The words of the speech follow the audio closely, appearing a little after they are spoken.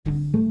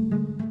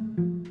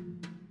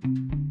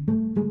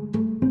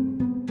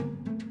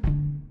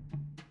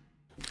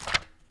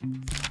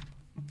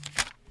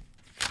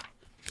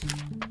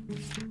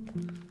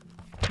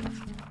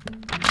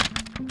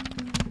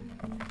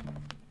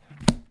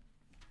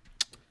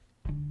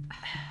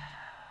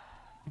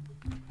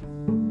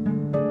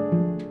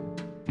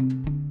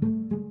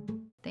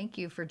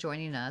for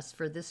joining us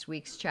for this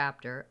week's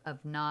chapter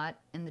of Not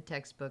in the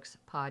Textbooks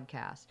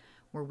podcast,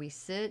 where we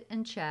sit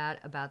and chat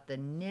about the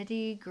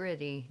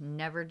nitty-gritty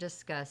never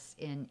discussed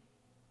in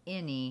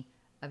any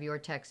of your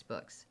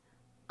textbooks.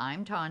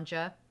 I'm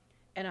Tanja.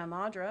 And I'm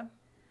Audra.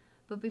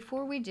 But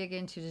before we dig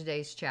into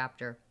today's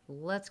chapter,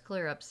 let's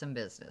clear up some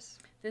business.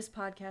 This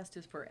podcast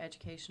is for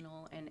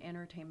educational and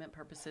entertainment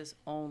purposes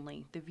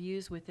only. The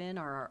views within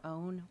are our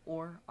own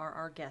or are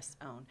our guests'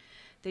 own.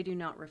 They do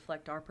not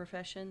reflect our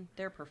profession,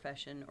 their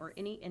profession, or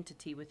any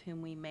entity with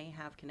whom we may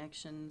have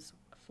connections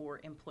for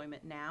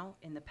employment now,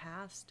 in the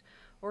past,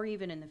 or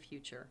even in the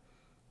future.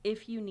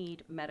 If you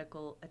need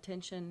medical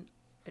attention,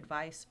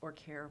 advice, or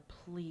care,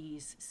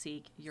 please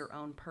seek your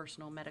own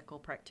personal medical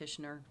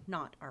practitioner,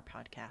 not our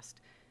podcast.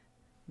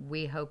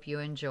 We hope you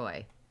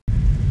enjoy.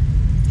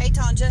 Hey,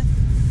 Tanja.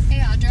 Hey,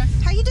 Audra.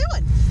 How you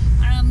doing?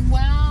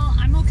 Well,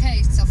 I'm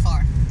okay so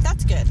far.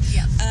 That's good.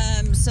 Yeah.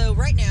 So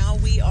right now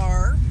we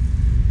are...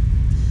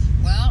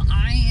 Well,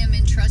 I am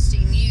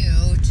entrusting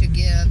you to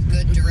give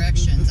good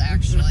directions,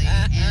 actually,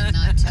 and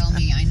not tell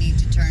me I need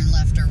to turn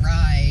left or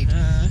right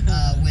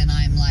when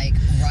I'm, like,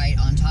 right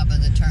on top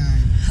of the turn.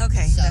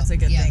 Okay, So, that's a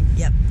good yeah. thing.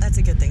 Yep, that's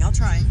a good thing. I'll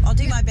try. I'll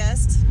do my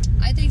best.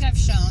 I think I've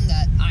shown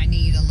that I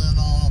need a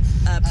little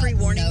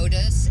Pre-warning.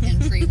 notice and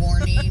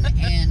pre-warning,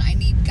 and I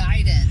need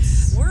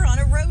guidance. We're on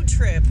a road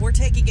trip. We're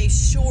taking a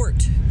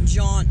short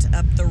jaunt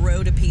up the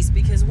road a piece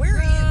because where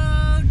are you?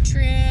 Road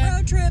trip.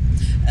 Road trip.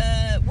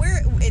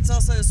 It's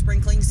also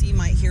sprinkling, so you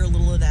might hear a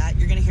little of that.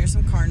 You're going to hear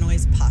some car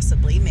noise,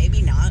 possibly,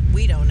 maybe not.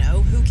 We don't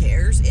know. Who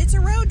cares? It's a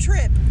road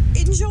trip.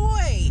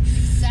 Enjoy.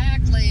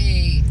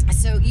 Exactly.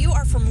 So you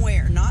are from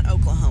where? Not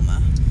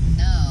Oklahoma.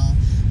 No.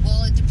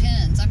 Well, it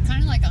depends. I'm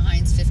kind of like a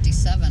Heinz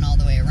 57 all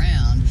the way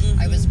around.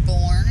 I was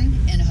born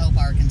in Hope,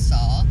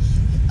 Arkansas.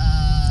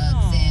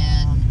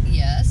 Then,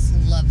 yes,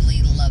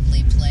 lovely,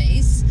 lovely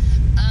place.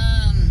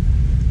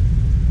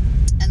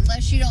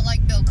 Unless you don't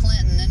like Bill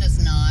Clinton, then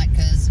it's not,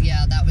 because,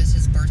 yeah, that was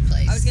his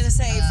birthplace. I was going to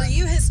say, for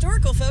you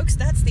historical folks,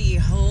 that's the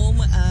home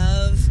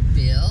of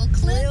Bill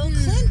Clinton.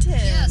 Bill Clinton.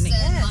 Yes,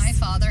 and my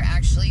father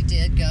actually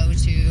did go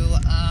to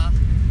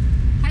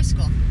high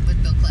school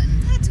with Bill Clinton.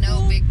 That's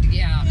cool.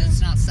 Yeah,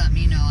 it's not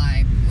something,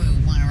 I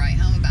would want to write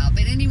home about.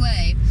 But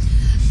anyway,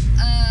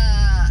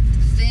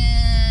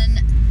 then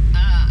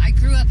I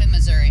grew up in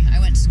Missouri. I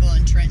went to school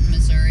in Trenton,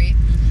 Missouri,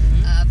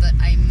 but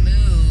I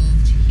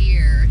moved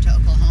here to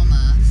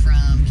Oklahoma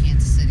from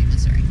Kansas City,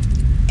 Missouri.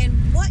 And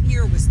what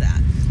year was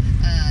that?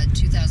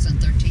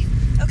 2013.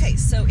 Okay,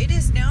 so it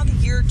is now the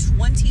year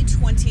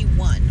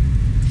 2021.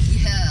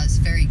 Yes,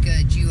 very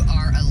good. You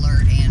are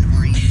alert and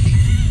oriented.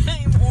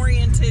 I'm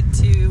oriented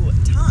to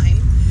time,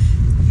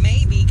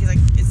 maybe, because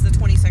it's the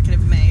 22nd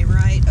of May,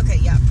 right? Okay,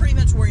 yeah, pretty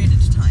much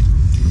oriented to time.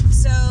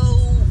 So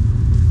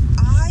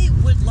I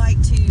would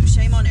like to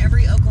shame on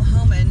every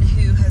Oklahoman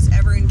who has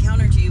ever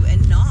encountered you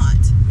and not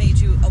made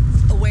you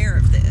aware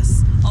of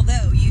this.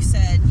 Although you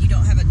said you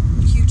don't have a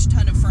huge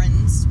ton of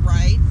friends,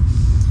 right?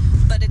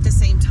 But at the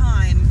same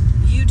time,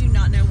 you do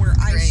not know where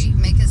I Great.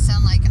 Make it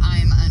sound like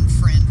I'm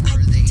unfriend-worthy. I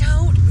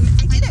didn't mean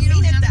it that way. You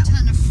don't have a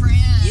ton of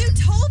friends. You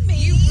told me.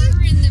 You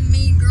were in the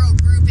mean girl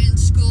group in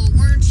school,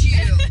 weren't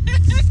you?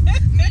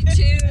 Me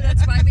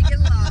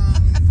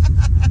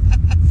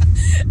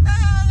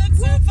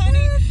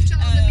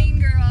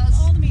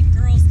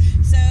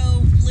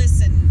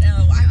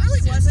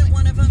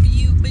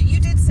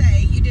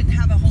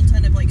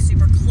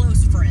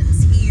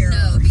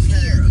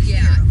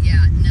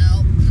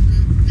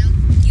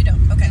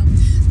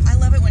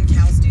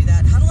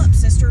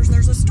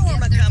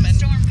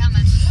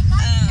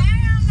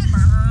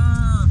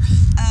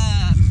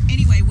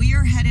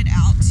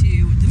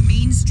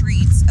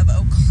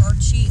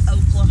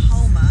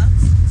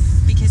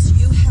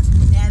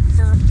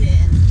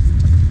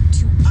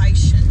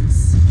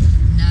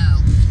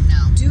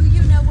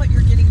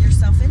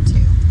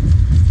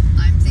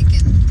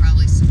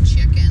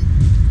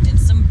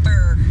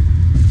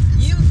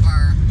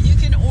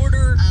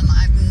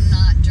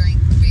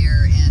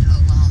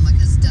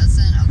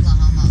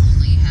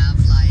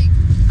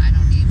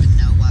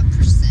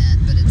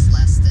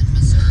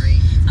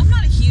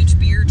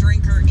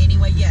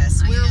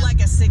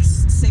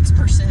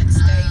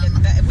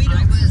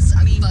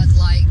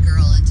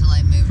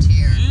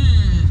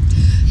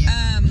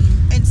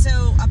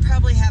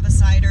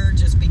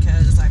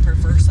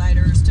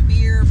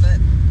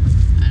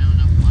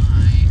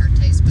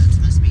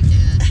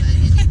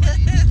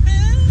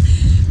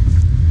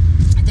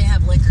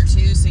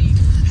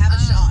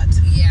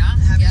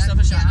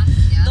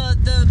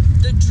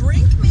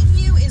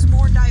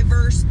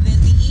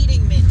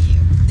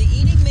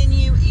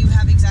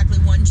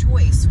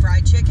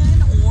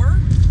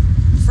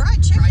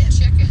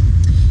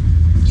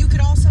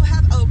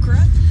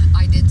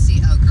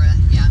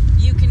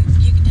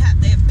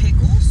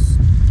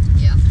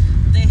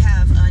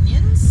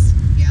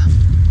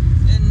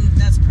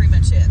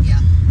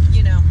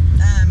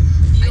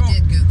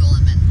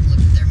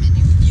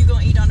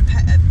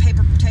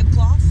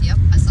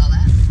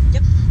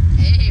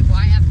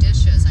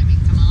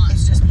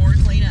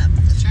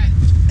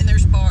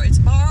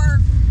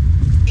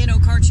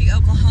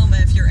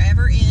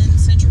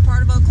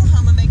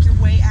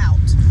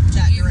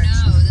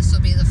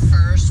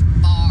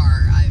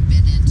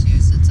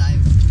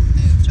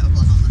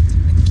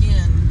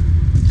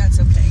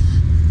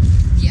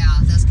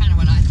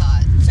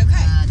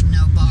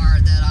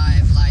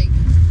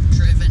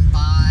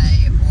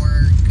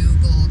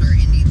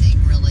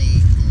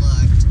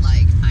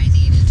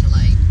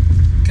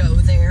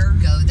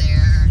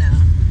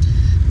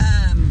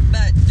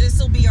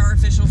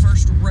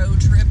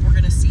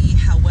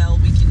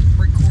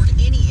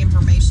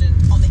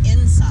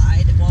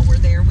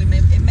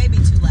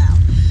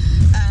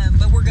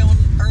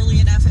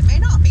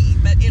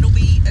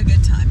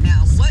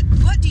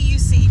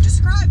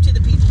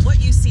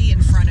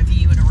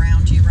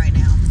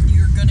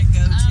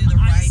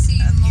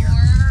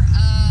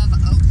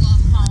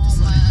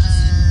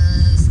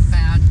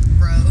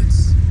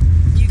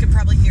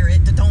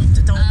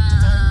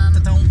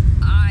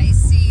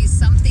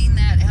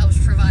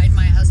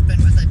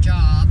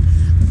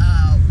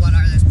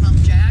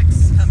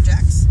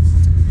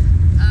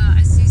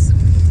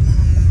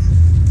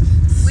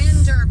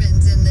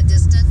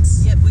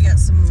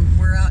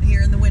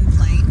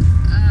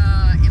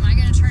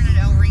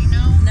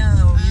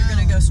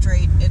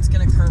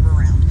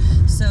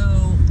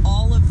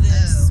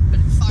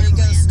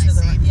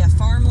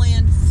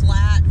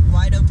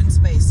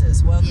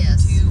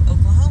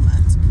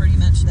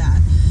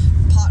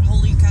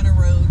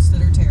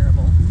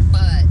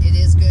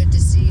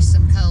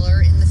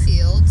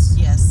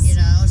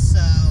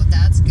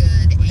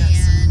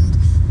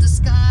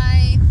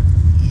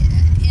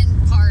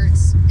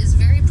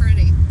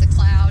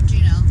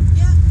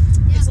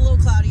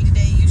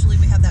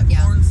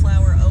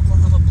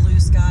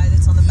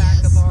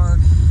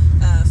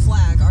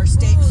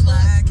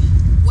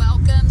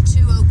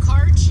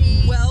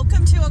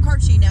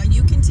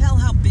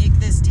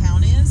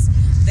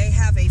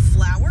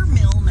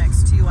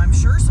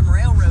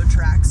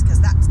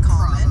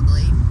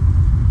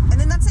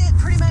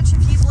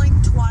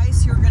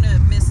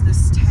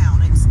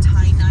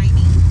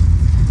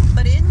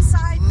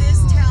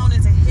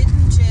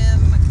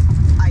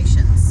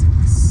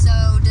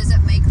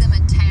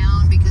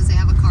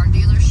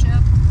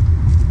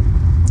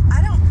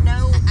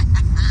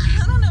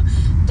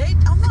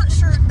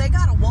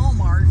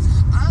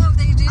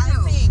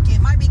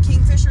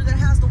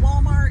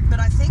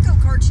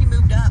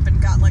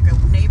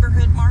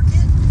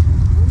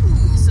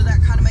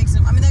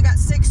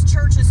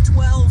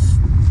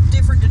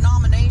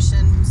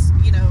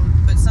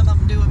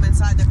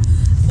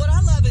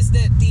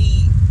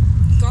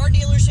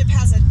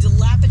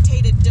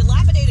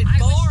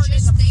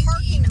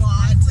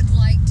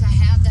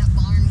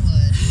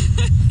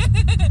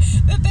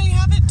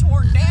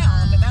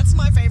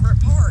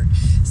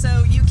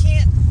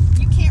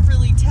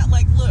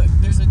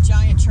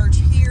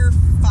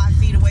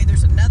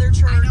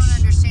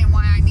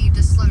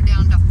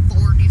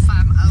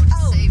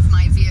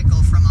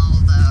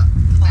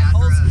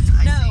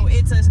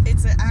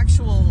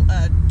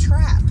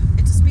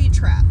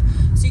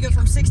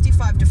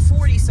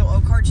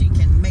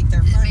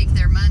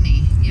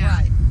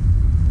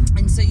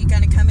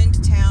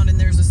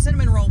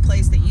cinnamon roll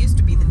place that used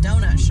to be the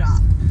donut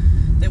shop.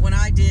 That when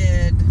I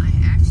did, I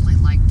actually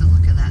like the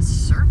look of that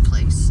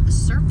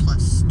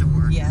surplus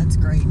store. yeah, it's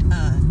great. You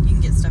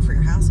can get stuff for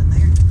your house in there.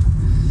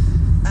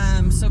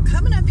 So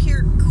coming up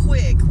here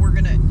quick,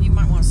 you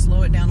might want to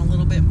slow it down a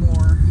little bit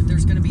more.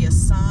 There's gonna be a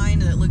sign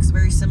that looks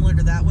very similar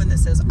to that one that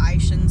says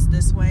Ishans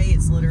this way.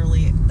 It's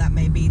literally, that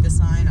may be the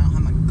sign. I don't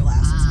have my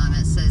glasses on.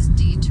 It says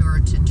detour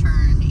to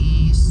turn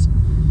east.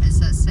 Does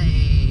that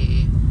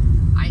say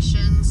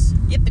Ishans?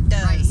 Yep, it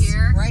does. Right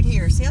here? Right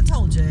here. See, I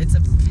told you. It's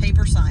a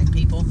paper sign,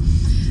 people.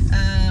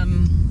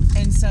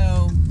 And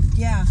so,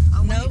 yeah.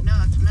 Oh, Nope. wait,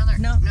 no, it's another.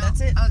 No,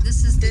 that's it. Oh,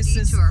 this is the This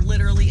detour. is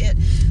literally it.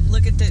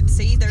 Look at the,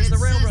 see, there's the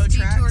railroad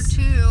says detour tracks.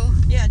 2.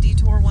 Yeah,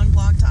 detour 1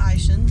 block to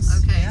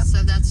Ishans. Okay, Yep.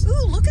 so that's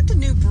Ooh, look at the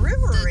new the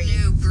brewery.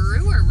 new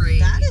brewery.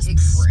 That is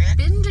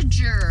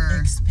Expenditure.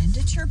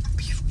 Expenditure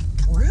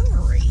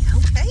Brewery.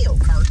 Okay,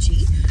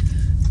 Okarchi.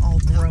 All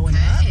growing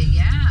up. Okay,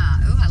 yeah.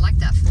 Oh, I like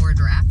that Ford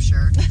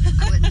Rapture.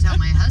 I wouldn't tell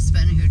my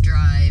husband who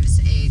drives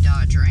a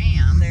Dodge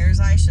Ram. There's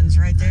Ishans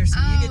right there, so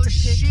you get to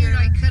pick shoot, your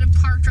I could have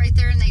parked right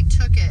there and they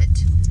took it.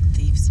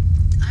 thieves.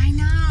 I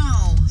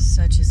know.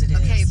 Such as it is.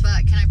 Okay,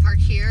 but can I park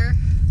here?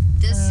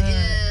 This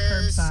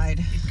is curbside.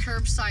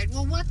 Curbside.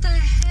 Well, what the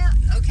hell?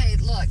 Okay,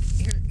 look.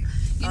 Here,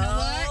 you know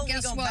what? we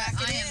Guess gonna what? back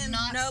it I am in.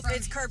 not Nope, from...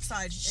 it's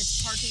curbside.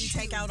 It's parking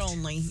Shoot. takeout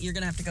only. You're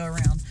gonna have to go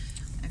around.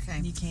 Okay.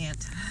 You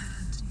can't.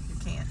 You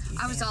can't. You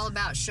I was can't. all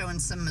about showing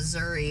some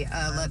Missouri.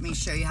 Let me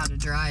show you how to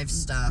drive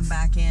stuff.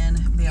 Back in.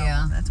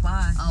 Yeah. That's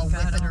why. I'll You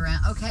whip gotta- it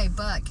around. Okay,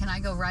 but can I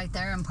go right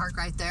there and park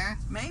right there?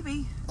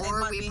 Maybe. It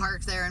Or might we be-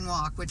 park there and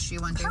walk? Which do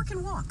you want to do? Park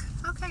and walk.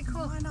 Okay,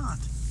 cool. Why not?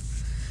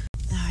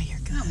 Ah, you're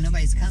good. No,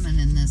 nobody's coming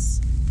in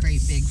this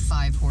great big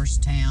 5-horse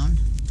town.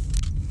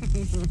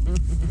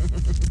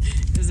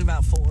 It was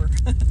about 4.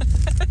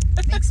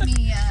 Makes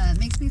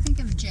me think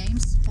of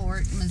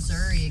Jamesport,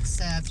 Missouri,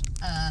 except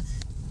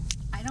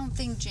I don't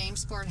think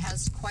Jamesport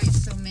has quite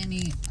so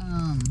many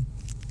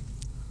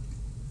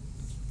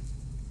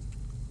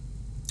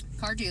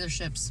car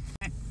dealerships.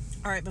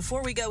 All right,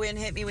 before we go in,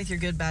 hit me with your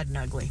good, bad, and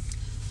ugly.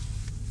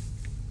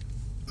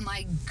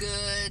 My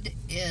good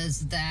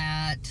is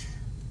that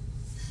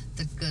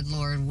the good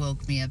Lord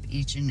woke me up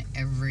each and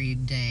every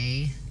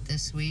day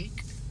this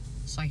week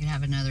so I could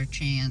have another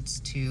chance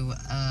to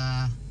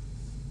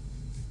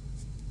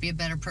be a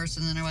better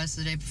person than I was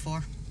the day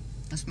before.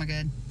 That's my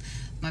good.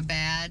 My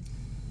bad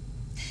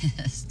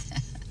is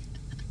that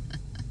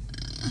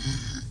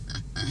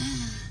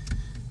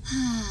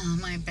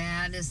my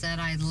bad is that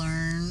I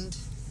learned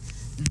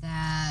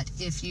that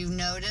if you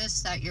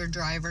notice that your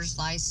driver's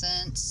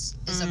license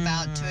is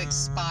about to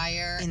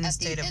expire In the at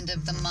state the of- end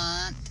of the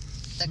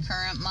month, the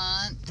current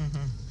month,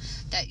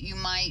 that you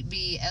might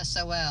be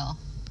SOL.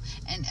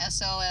 And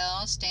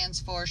SOL stands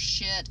for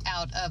shit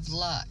out of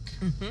luck.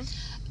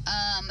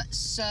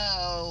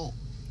 So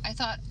I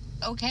thought,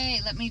 okay,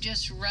 let me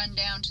just run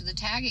down to the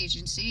tag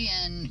agency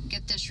and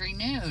get this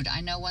renewed. I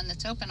know one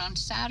that's open on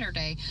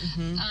Saturday.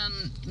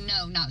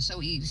 No, not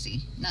so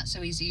easy. Not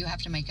so easy. You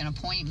have to make an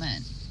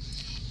appointment.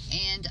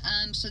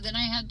 And so then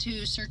I had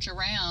to search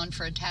around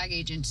for a tag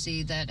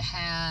agency that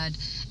had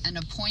an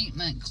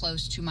appointment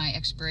close to my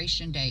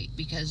expiration date,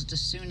 because the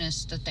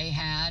soonest that they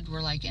had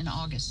were like in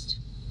August.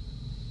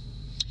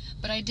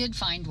 But I did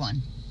find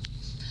one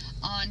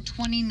on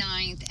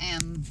 29th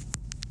and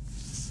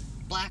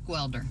Black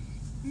Welder.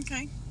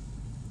 Okay.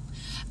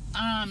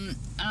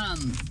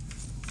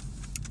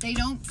 They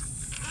don't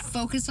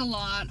focus a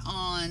lot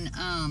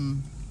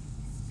on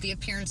the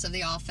appearance of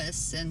the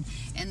office, and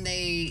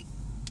they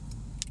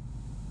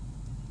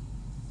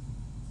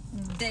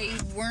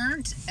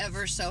weren't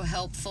ever so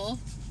helpful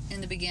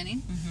in the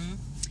beginning.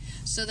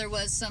 So there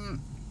was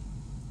some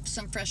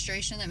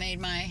frustration that made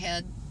my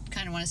head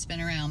kind of want to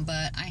spin around,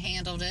 but I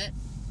handled it.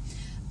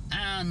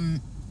 And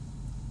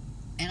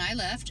I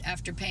left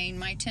after paying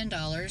my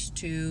 $10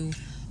 to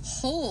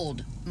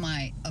hold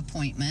my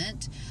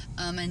appointment.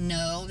 And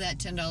no, that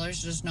 $10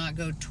 does not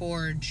go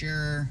towards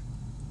your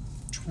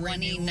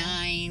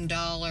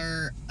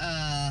 $29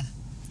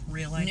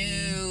 Real ID.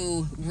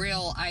 new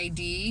real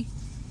ID.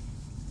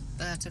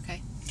 But that's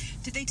okay.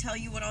 Did they tell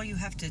you what all you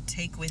have to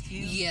take with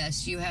you?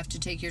 Yes, you have to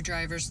take your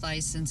driver's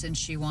license, and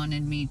she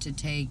wanted me to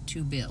take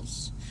 2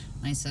 bills.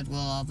 And I said, well,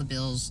 all the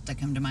bills that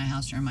come to my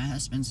house are in my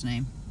husband's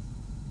name.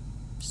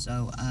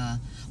 So,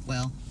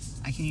 well,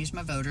 I can use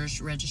my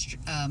voter's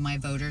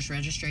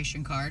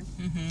registration card.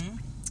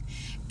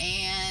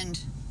 And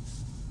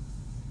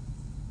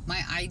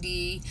my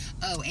ID.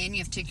 Oh, and you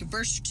have to take your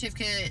birth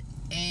certificate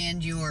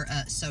and your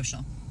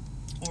social.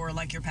 Or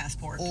like your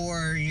passport.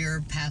 Or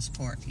your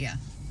passport, yeah.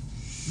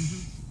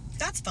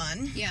 That's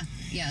fun. Yeah,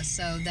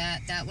 so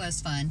that was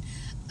fun.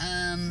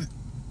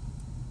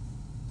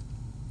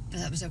 But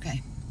that was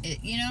okay.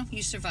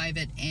 You survive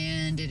it,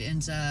 and it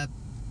ends up,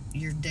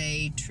 your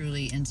day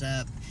truly ends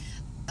up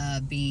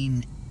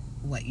being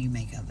what you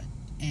make of it.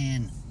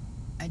 And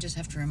I just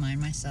have to remind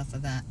myself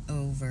of that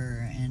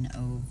over and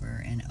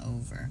over and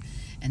over.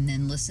 And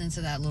then listen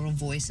to that little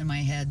voice in my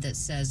head that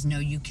says, no,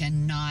 you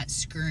cannot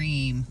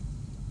scream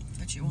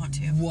But you want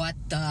to. What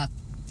the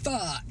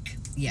fuck?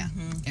 Yeah,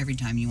 every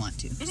time you want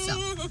to. So,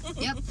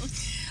 yep.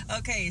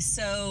 Okay,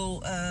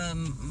 so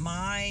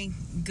my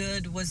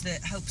good was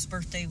that Hope's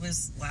birthday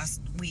was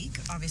last week,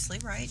 obviously,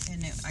 right?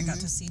 And I got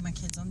to see my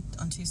kids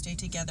on Tuesday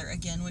together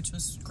again, which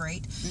was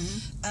great.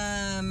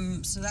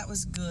 So that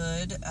was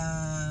good.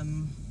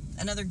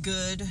 Another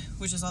good,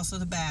 which is also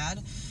the bad,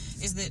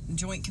 is that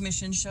Joint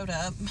Commission showed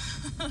up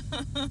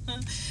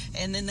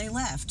and then they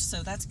left,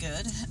 so that's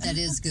good. That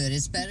is good.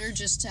 It's better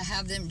just to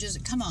have them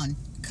just come on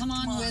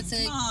with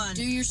it. Come on.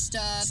 Do your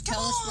stuff. Just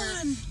Tell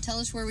come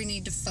us where we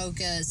need to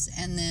focus,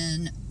 and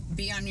then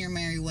be on your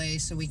merry way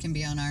so we can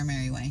be on our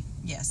merry way.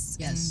 Yes.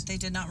 Yes. And they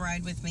did not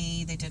ride with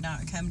me. They did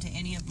not come to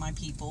any of my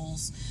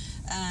peoples.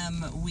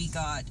 We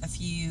got a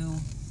few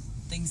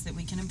things that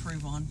we can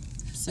improve on.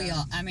 So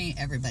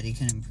Everybody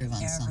can improve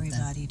on something.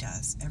 everybody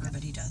does.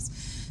 Everybody does.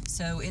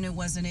 So, and it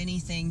wasn't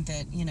anything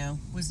that,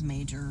 was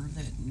major,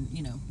 that,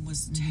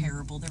 was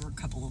terrible. There were a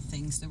couple of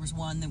things. There was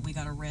one that we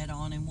got a red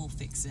on, and we'll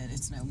fix it.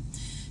 It's going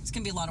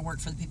to be a lot of work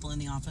for the people in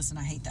the office, and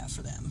I hate that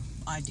for them.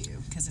 I do,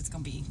 because it's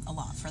going to be a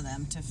lot for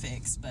them to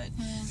fix. But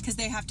because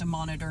they have to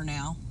monitor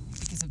now,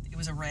 because it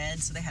was a red,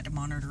 so they had to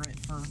monitor it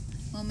for.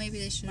 Well, maybe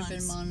they should have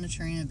been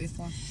monitoring it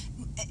before.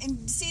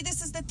 And see,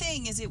 this is the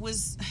thing, is it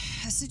was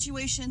a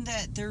situation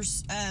that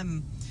there's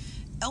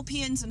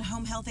LPNs and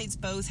home health aides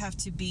both have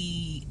to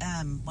be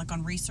like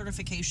on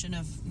recertification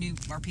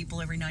of our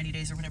people every 90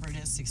 days or whatever it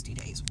is, 60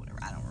 days, whatever.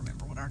 I don't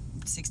remember what our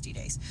 60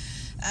 days.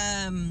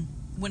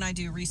 When I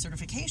do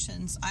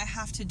recertifications, I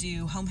have to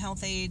do home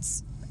health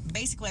aides.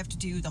 Basically, I have to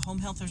do the home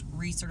health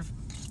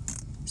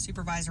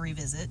supervisory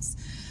visits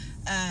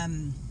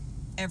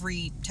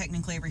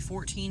technically every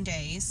 14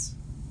 days.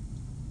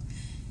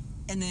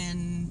 And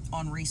then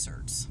on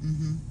recerts.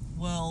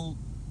 Well,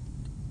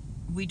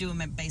 we do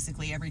them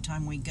basically every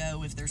time we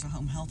go. If there's a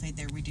home health aide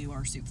there, we do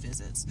our soup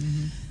visits.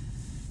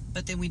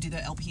 But then we do the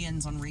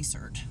LPNs on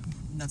recert.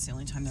 That's the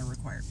only time they're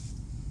required.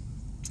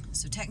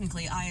 So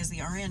technically, I, as the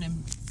RN,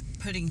 am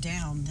putting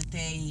down that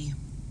they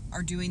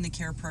are doing the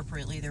care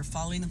appropriately. They're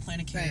following the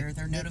plan of care. Right.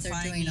 They're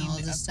notifying they're doing me all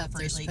the stuff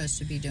they're supposed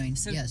to be doing.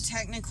 So yes.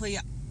 technically,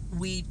 I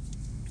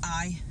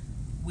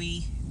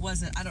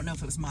don't know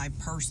if it was my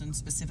person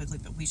specifically,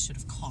 but we should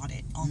have caught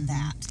it on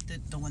that,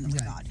 the one that we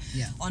got.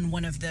 Yeah. On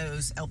one of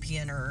those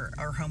LPN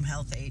or home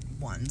health aide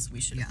ones,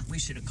 we should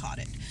have caught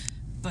it.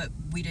 But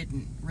we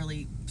didn't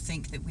really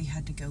think that we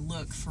had to go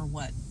look for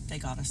what they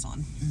got us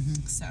on.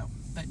 So,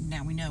 but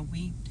now we know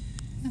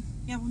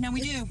now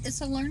we do.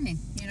 It's a learning,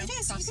 It is.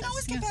 process. You can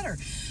always get better.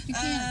 You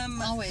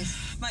can, always.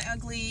 My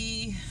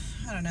ugly,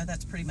 I don't know,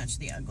 that's pretty much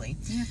the ugly.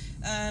 Yeah.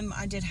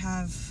 I did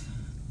have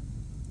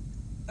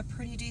a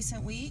pretty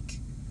decent week.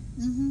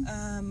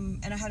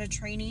 And I had a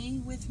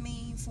trainee with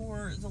me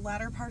for the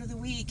latter part of the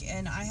week,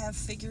 and I have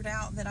figured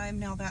out that I am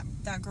now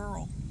that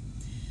girl.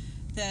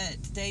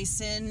 That they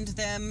send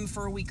them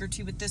for a week or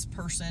two with this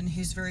person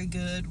who's very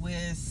good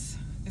with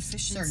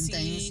efficiency, certain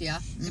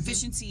things,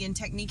 efficiency and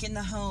technique in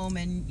the home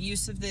and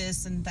use of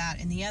this and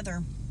that and the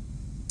other.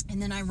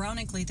 And then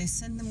ironically, they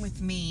send them with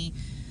me.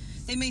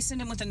 They may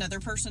send them with another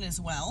person as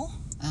well,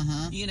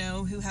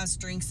 who has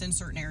strengths in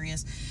certain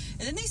areas.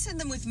 And then they send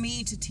them with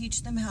me to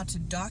teach them how to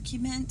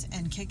document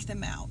and kick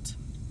them out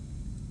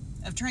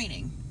of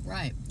training.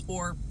 Right.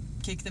 Or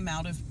kick them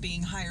out of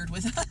being hired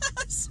with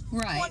us.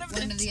 Right. One of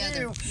the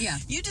other. Yeah.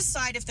 You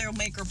decide if they'll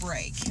make or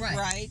break.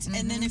 Right.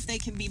 And then if they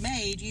can be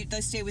made,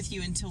 they stay with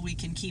you until we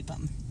can keep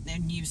them.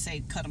 And you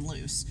say, cut them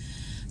loose.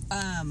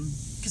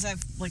 Because I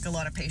have a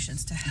lot of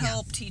patients to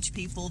help teach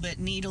people that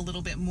need a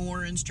little bit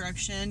more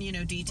instruction,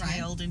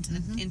 detailed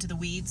into the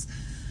weeds.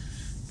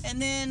 And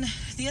then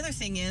the other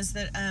thing is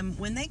that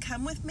when they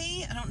come with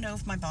me, I don't know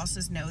if my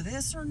bosses know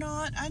this or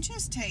not, I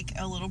just take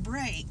a little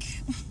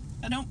break.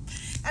 I don't.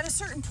 At a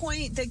certain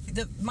point,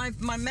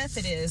 my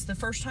method is the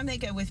first time they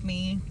go with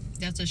me.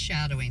 That's a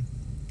shadowing.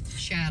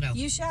 Shadow.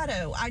 You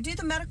shadow. I do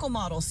the medical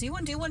model. See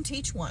one, do one,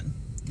 teach one.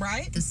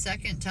 Right? The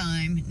second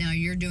time, now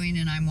you're doing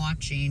and I'm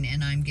watching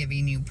and I'm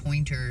giving you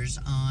pointers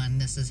on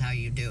this is how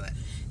you do it.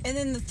 And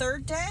then the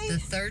third day? The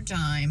third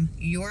time,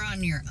 you're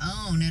on your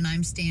own and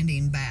I'm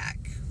standing back.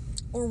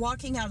 Or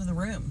walking out of the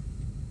room.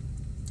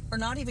 Or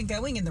not even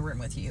going in the room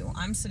with you.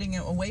 I'm sitting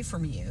away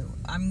from you.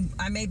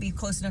 I may be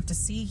close enough to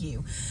see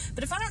you.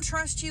 But if I don't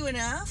trust you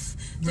enough,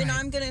 then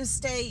I'm going to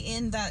stay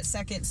in that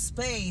second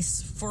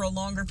space for a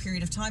longer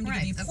period of time to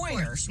give you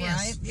pointers,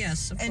 right?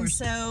 Yes, of course. And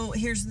so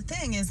here's the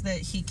thing is that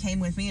he came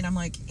with me and I'm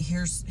like,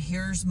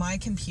 here's my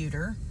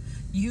computer.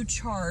 You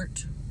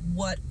chart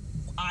what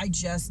I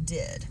just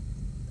did.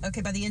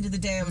 Okay, by the end of the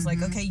day, I was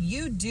like, okay,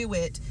 you do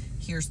it.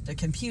 Here's the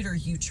computer,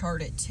 you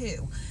chart it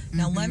too.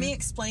 Now, let me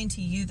explain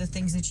to you the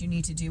things that you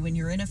need to do when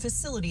you're in a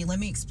facility. Let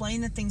me explain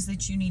the things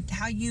that you need,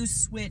 how you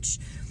switch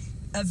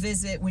a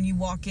visit when you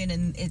walk in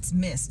and it's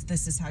missed.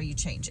 This is how you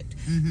change it.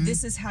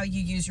 This is how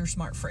you use your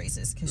smart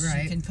phrases, because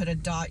you can put a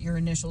dot, your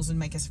initials, and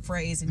make a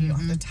phrase, and you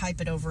don't have to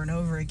type it over and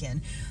over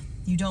again.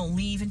 You don't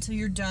leave until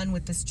you're done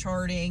with this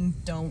charting.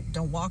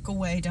 Don't walk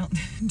away. Don't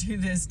do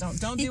this.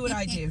 Don't do what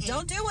I do.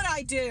 Don't do what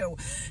I do.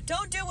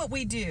 Don't do what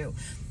we do.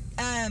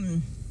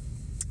 And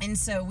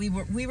so we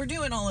were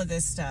doing all of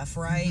this stuff,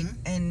 right?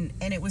 And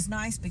it was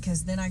nice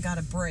because then I got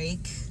a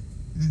break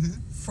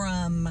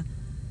from.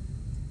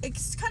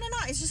 It's kind of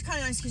nice. It's just kind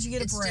of nice because you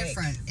get a break. It's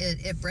different.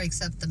 It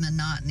breaks up the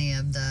monotony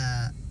of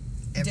the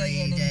every Day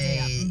in and day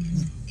out. day.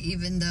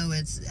 Even though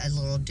it's a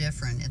little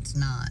different, it's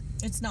not.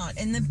 It's not.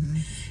 And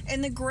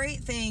the great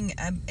thing,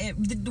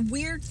 the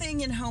weird thing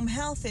in home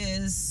health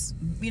is,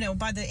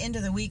 by the end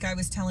of the week, I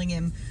was telling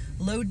him,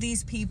 load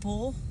these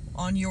people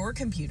on your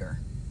computer,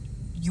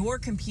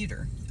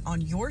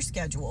 on your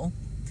schedule,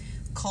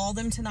 call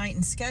them tonight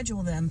and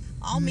schedule them.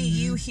 I'll meet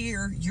you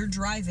here. You're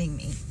driving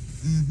me.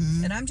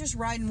 And I'm just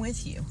riding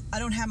with you. I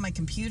don't have my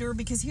computer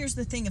because here's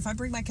the thing. If I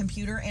bring my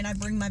computer and I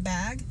bring my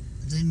bag,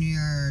 Then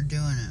you're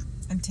doing it.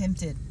 I'm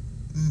tempted.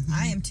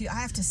 I am too. I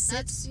have to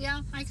sit.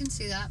 I can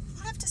see that.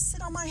 I have to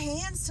sit on my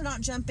hands to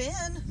not jump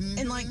in.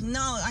 And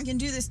no, I can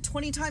do this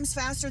 20 times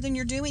faster than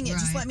you're doing it.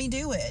 Just Right. let me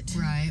do it.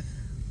 Right.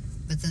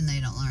 But then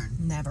they don't learn.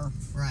 Never.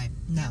 Right.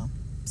 No.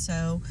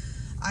 So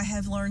I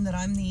have learned that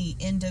I'm the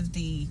end of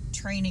the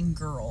training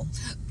girl.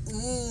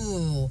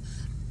 Ooh.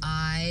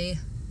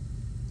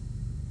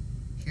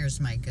 Here's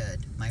my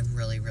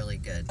really, really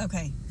good.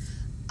 Okay.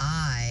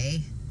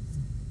 I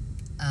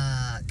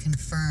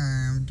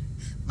confirmed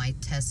my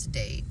test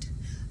date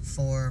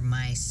for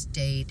my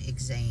state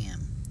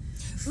exam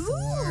for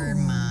Ooh.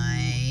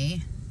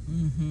 my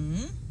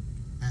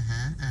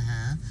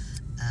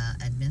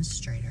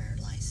administrator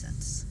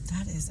license.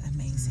 That is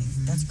amazing.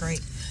 That's great.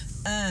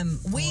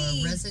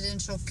 For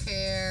residential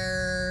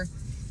care,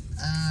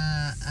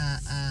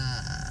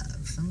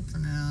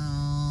 something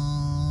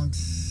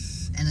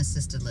else, and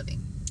assisted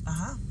living.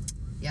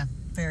 Yeah.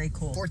 Very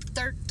cool. For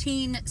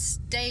 13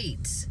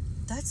 states.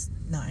 That's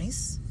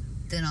nice.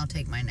 Then I'll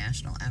take my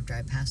national after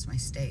I pass my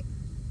state.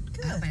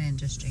 Good. I hope I didn't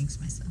just jinx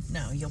myself.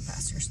 No, you'll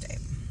pass your state.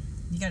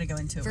 You got to go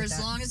into it For with as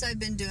that. long as I've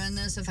been doing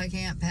this, if I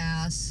can't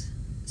pass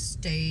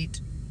state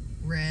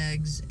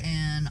regs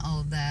and all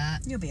of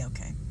that, You'll be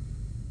okay.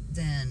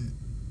 then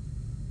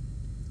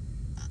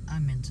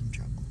I'm in some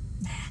trouble.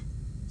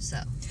 So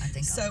I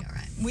think I'll be all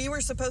right. We were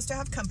supposed to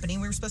have company.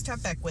 We were supposed to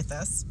have Beck with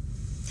us.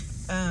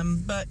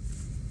 But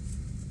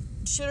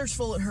shitter's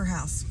full at her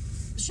house.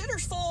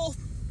 Shitter's full.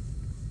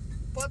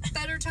 What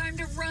better time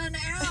to run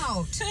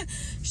out?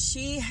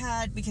 She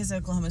had, because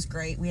Oklahoma's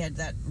great, we had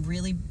that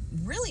really,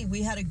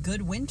 we had a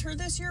good winter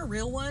this year, a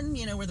real one,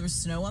 where there was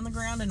snow on the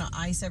ground and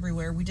ice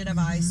everywhere. We did have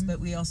ice, but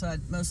we also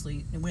had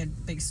we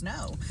had big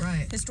snow.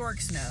 Right.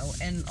 Historic snow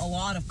and a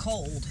lot of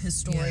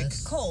historic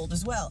cold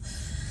as well.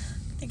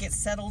 I think it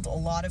settled a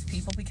lot of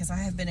people because I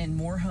have been in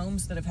more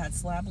homes that have had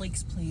slab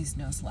leaks. Please,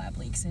 no slab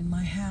leaks in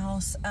my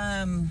house.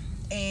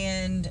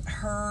 And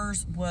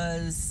hers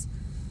was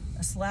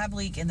a slab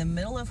leak in the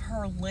middle of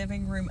her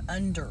living room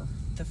under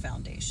the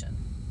foundation.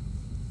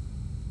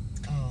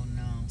 Oh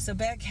no. So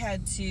Beck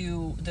had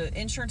to, the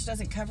insurance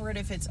doesn't cover it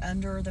if it's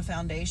under the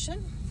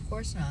foundation. Of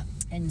course not.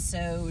 And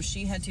so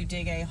she had to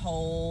dig a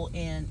hole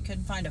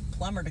couldn't find a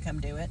plumber to come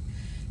do it.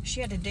 She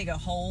had to dig a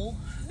hole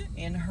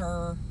in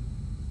her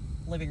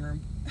living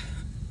room.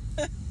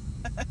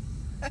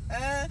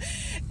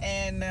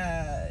 And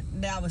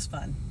that was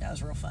fun. That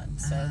was real fun.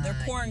 So they're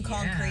pouring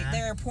concrete. yeah.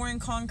 They're pouring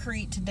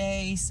concrete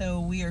today.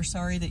 So we are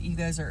sorry that you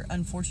guys are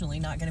unfortunately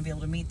not going to be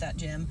able to meet that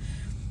gym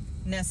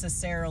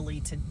necessarily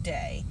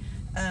today.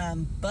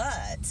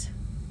 But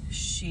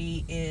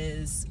she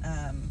is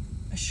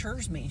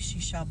assures me she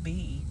shall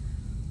be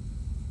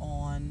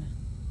on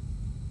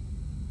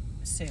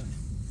soon.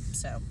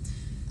 So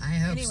I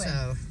hope Anyway.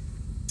 so.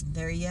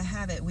 there you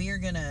have it. We are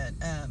going to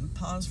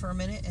pause for a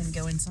minute and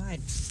go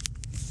inside.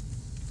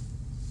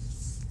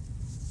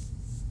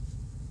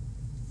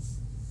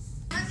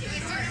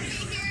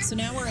 So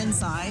now we're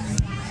inside.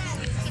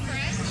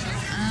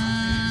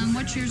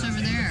 What's yours over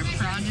there?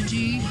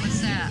 Prodigy?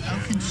 What's that?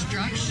 Oh,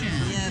 construction.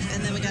 Yep,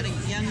 and then we got a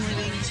Young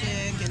Living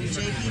chick and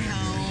JP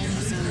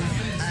Homes.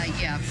 And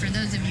Yeah, for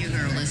those of you who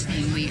are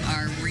listening, we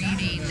are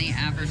reading the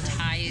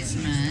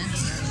advertisement.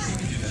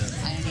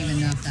 I don't even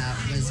know if that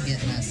was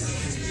getting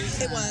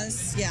us. it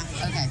was, yeah.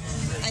 Okay.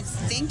 I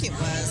think it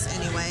was,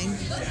 anyway.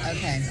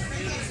 Okay.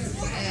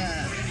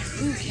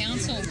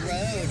 Council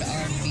Road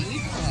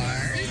RV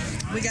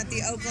Park. We got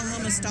the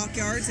Oklahoma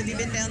Stockyards. Have you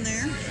been down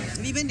there?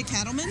 Have you been to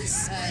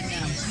Cattleman's? No.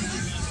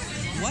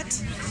 What?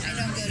 I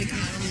don't go to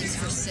Cattleman's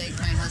for steak.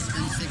 My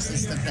husband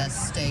fixes the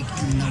best steak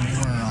in the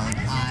world.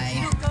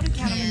 I Go to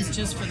Cattleman's can't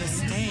just for the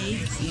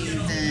steak.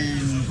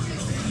 even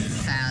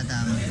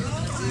fathom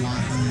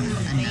wanting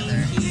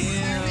another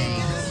steak.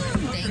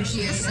 Thank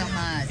you so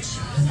much.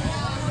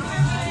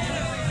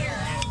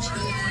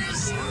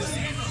 Cheers.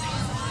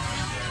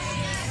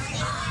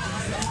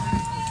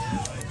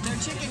 Their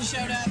chicken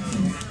showed up.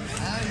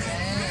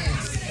 Okay.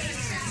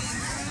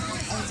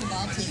 Oh, it's a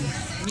ball team.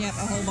 Yep,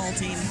 a whole ball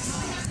team.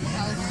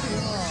 How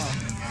cool.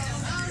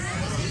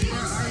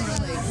 There are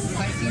really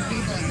quite a few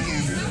people in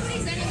here.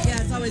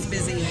 Yeah, it's always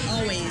busy.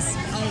 Always.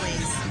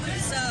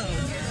 So,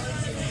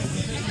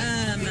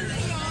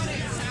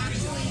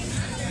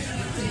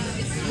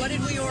 what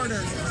did we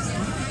order?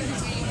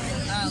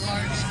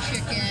 large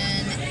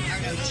chicken,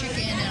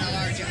 chicken and a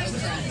large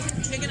okra.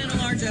 Chicken and a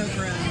large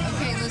okra.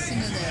 Okay,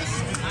 listen to this.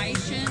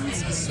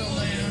 Aishin's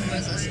Saloon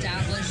was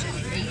established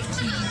in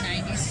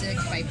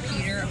 1896 by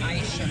Peter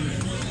Aishin.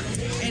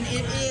 And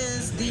it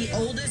is the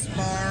oldest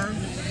bar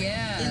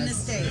Yes. in the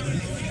state.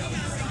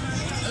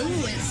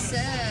 Ooh, it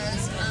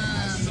says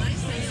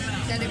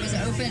that it was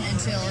open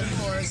until, of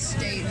course,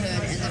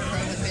 statehood and the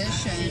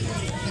Prohibition,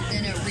 but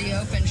then it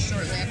reopened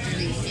shortly after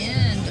the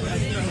end of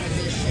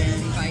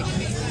Prohibition by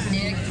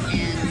Nick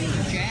and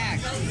Jack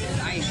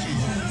Aishin.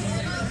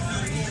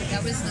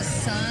 That was the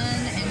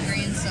son and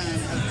grandson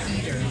of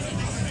Peter.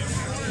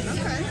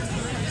 Okay.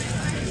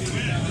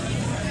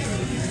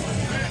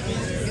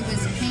 It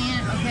was the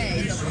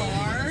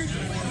bar,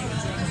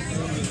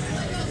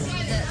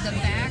 the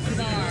back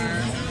bar.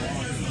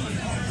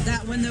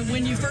 That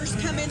when you first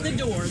come in the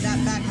door,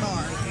 that back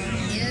bar.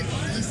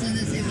 Listen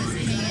to this, it was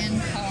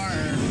hand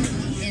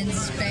carved in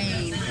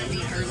Spain in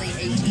the early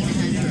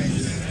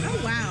 1800s. Oh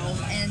wow.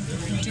 And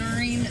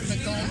during the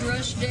gold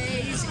rush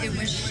days, it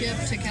was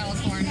shipped to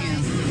California.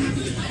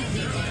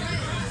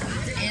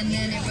 And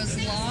then it was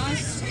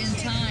lost in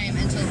time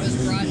until it was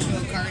brought to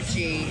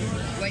Okarche.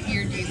 What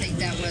year do you think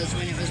that was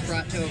when it was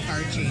brought to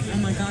Okarche? Oh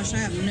my gosh, I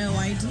have no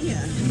idea.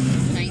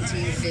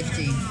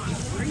 1950.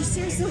 Are you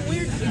serious? So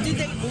weird. Did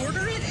they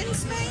order it in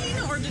Spain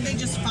or did they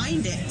just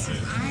find it?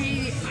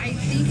 I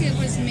think it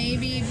was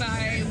maybe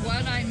by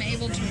what I'm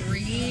able to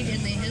read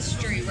in the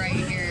history right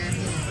here.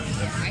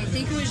 I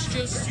think it was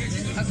just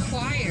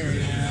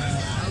acquired.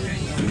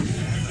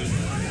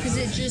 Because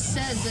it just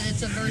says that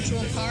it's a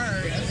virtual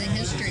part of the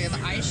history of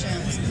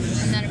Aishin's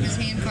and that it was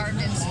hand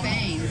carved in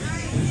Spain.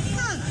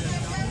 Huh.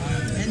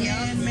 And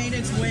then made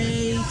its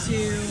way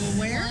to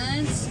where?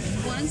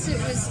 Once it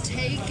was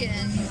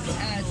taken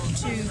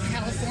to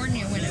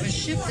California when it was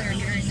shipped there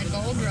during the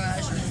gold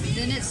rush,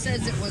 then it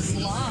says it was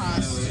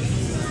lost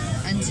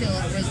until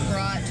it was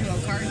brought to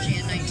Okarche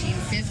in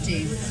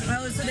 1950.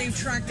 Oh, so they've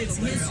tracked its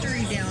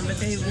history down, but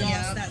they've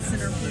lost that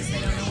centerpiece.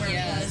 They don't know where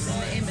it was in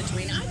the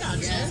in-between. I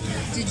gotcha.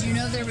 Yes. Did you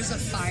know there was a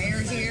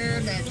fire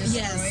here that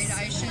destroyed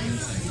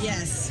Aishin's?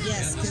 Yes,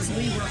 because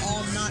we were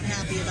all not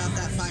happy about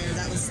that fire.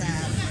 That was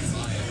sad.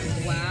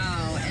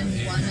 Wow, and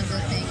one of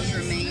the things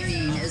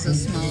remaining is a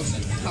small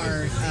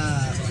part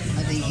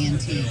of the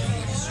antique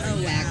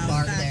back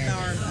bar there.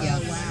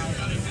 Oh, wow.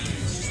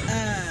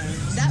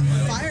 That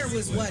fire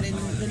was what, in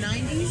the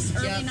 90s?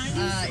 Early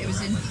 90s?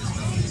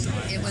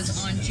 It was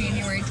on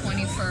January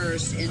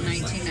 21st in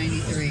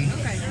 1993.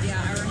 Okay, yeah,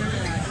 I remember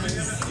that.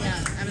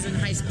 I was in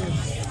high school.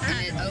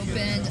 And it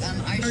opened,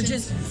 or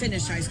just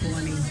finished high school,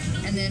 I mean.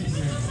 And then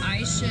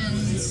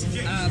Aishin's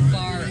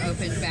bar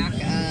opened back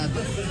up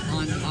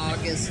on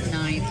August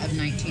 9th of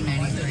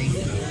 1993.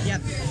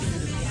 Yep.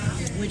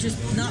 Which is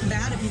not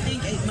bad if you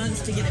think 8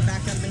 months to get it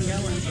back up and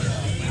going.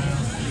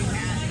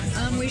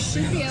 We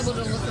should be able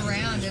to look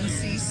around and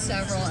see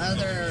several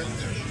other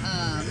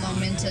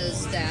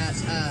mementos that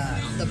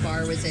the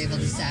bar was able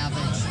to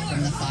salvage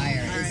from the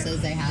fire. It says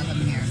they have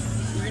them here.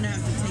 We're going to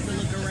have to take a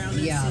look around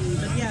and see.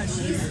 But yeah,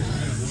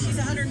 she's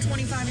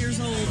 125 years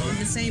old in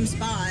the same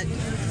spot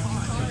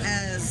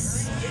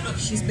as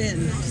she's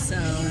been. So,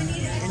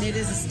 and it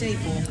is a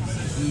staple.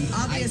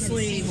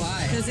 Obviously,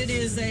 because it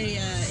is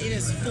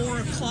 4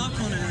 o'clock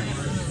on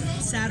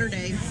a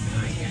Saturday,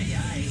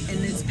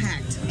 and it's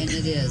packed. And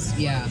it is,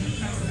 yeah.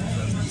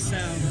 So,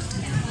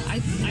 I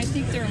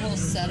think their whole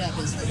setup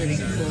is pretty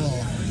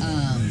cool.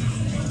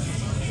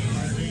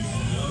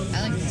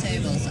 I like the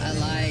tables. I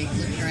like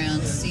looking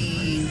around,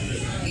 seeing,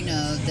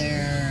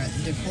 their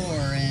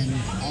decor and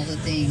all the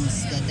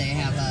things that they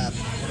have up.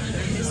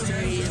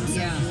 History and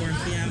so forth.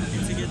 Yeah,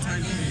 it's a good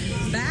time.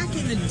 Back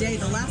in the day,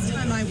 the last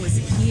time I was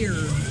here,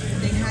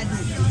 they hadn't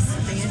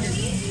expanded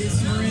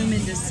this room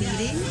into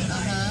seating.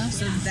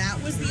 So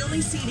that was the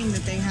only seating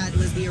that they had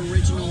was the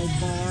original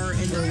bar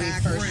in the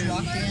back room.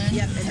 Walked in?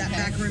 Yep, and that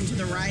back room to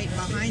the right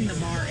behind the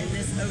bar. And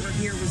this over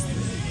here was,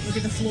 look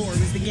at the floor,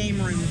 was the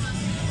game room.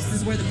 This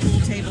is where the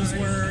pool tables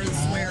were. This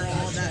is where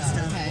all of that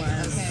stuff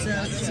was.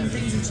 So some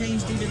things have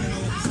changed even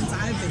since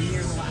I've been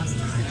here the last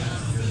time.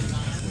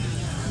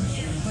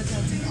 But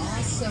that's an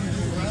awesome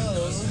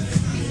growth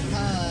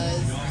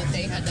but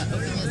they had to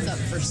open this up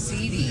for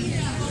seating.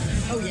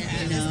 Oh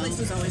yeah, this place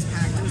was always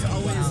packed. There was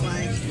always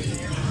like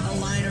a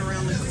line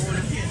around the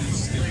corner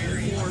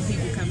for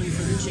people coming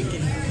for the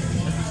chicken.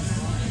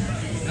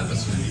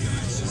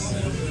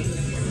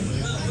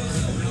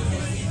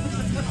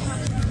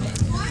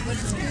 But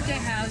it's good to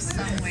have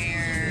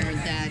somewhere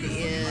that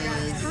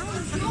is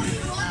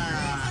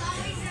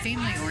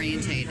family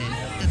orientated,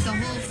 that the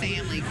whole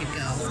family could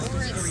go,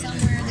 or it's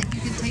somewhere that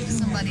you could take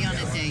somebody on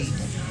a date.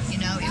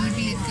 It would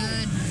be a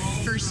good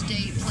first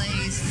date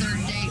place,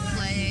 third date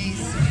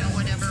place,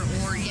 whatever,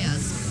 or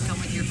yes, come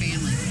with your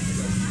family.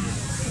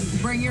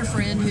 Bring your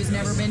friend who's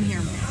never been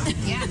here.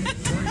 Yeah.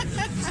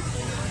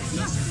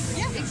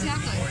 Yeah,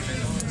 exactly.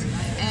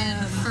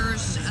 And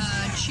first,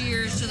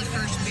 cheers to the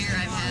first beer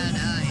I've had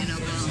in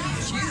Oklahoma.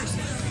 Cheers.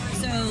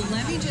 So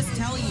let me just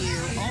tell you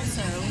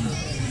also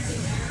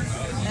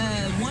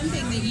one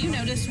thing that you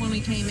noticed when we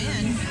came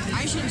in,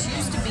 iTunes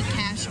used to be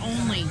cash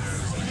only,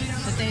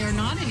 but they are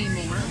not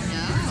anymore.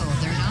 No,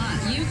 they're not.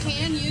 You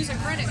can use a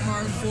credit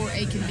card for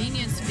a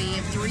convenience fee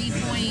of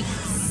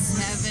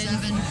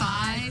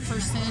 3.75% or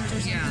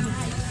something. Yeah.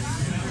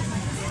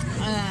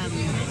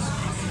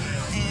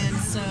 And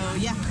so,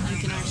 yeah, you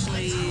can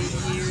actually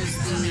use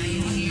Now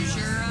you can use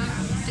your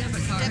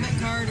debit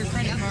card. or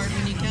credit card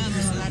when you come,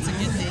 so that's a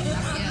good thing.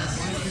 Yes.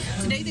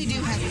 Today they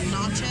do have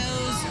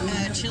nachos,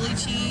 chili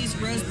cheese,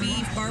 roast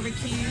beef,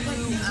 barbecue,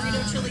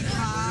 Frito chili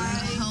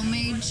pie.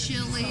 Homemade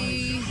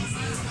chili.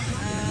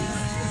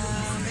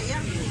 But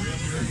yeah,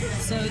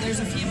 so there's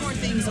a few more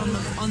things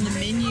on the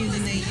menu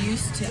than they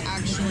used to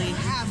actually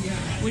have,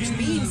 which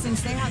means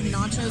since they have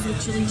nachos with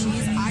chili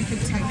cheese, I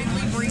could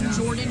technically bring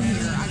Jordan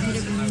here. I could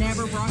have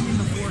never brought him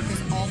before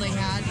because all they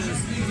had was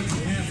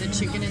the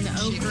chicken and the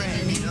okra,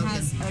 and he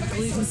has a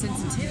gluten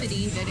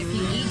sensitivity that if he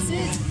eats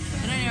it,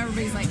 and I know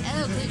everybody's like,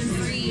 oh,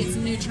 gluten-free, it's a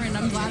new trend.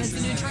 I'm glad it's a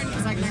new trend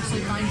because I can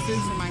actually find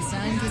food for my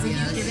son, because if you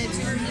give it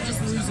to him, he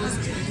just loses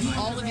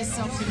all of his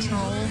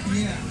self-control.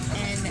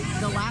 And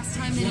the last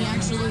time that he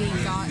actually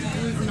got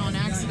gluten on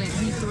accident,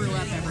 he threw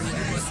up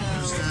everywhere. So,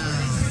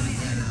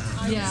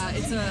 yeah,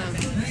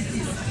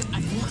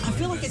 I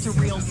feel like it's a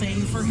real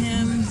thing for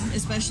him,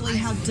 especially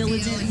how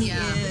diligent he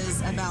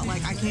is about,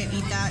 like, I can't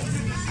eat that.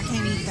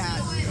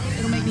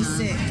 It'll make me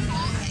sick.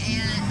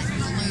 And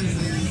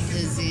gluten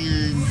is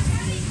in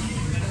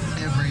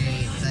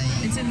everything.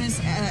 It's in this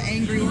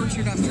Angry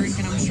Orchard I'm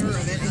drinking, I'm sure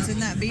of it. It's in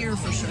that beer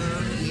for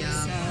sure. Yeah.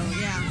 So,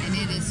 yeah. And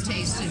it has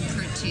tasted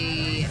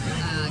pretty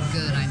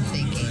good, I'm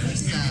thinking.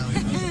 So,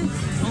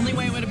 Only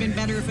way it would have been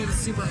better if it was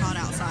super hot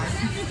outside.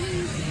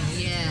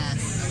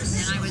 yes.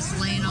 And I was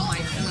laying on my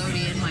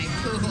floaty in my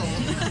pool.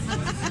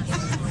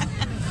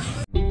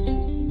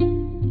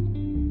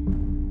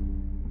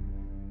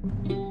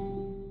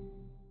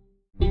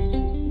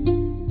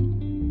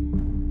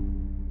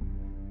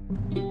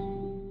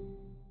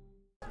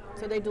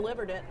 So they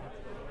delivered it.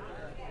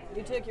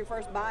 You took your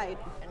first bite.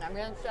 And I'm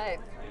going to say,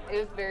 it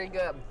is very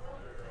good.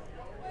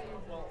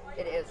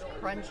 It is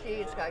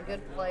crunchy. It's got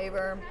good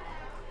flavor.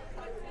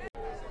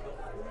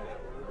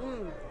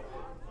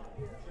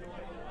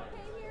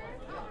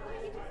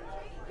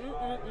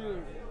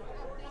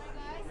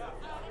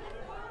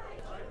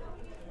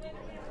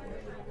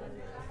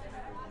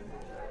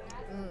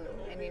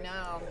 And you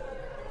know,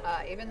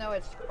 even though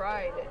it's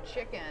fried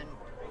chicken,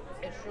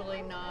 it's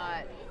really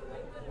not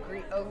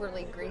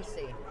overly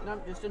greasy.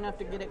 Nope, just enough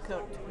to get it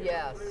cooked.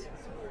 Yes.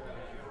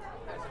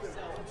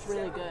 It's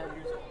really good.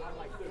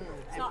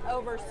 It's not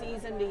over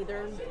seasoned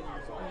either.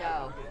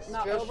 No.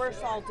 Not just- over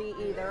salty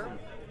either.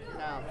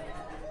 No.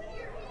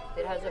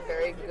 It has a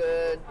very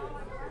good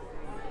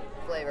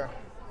flavor.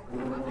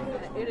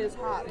 It is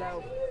hot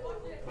though.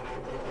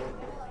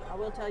 I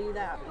will tell you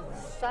that.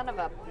 Son of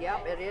a,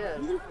 yep, it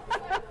is.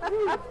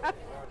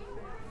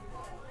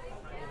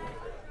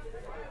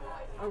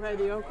 Okay,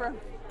 the okra.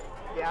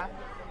 Yeah.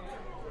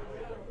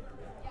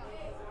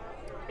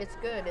 It's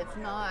good. It's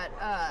not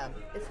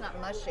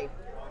mushy.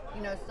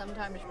 You know,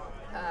 sometimes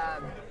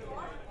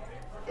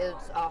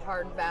it's a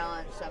hard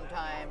balance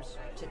sometimes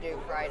to do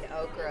fried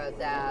okra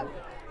that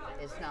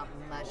is not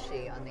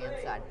mushy on the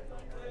inside.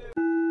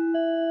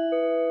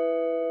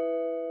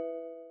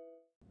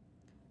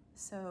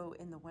 So,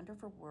 in the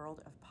wonderful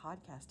world of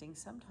podcasting,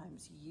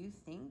 sometimes you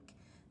think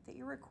that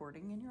you're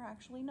recording and you're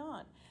actually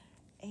not.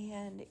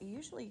 And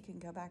usually you can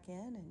go back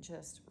in and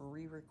just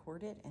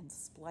re-record it and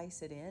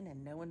splice it in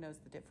and no one knows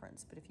the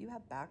difference. But if you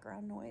have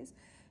background noise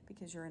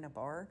because you're in a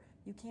bar,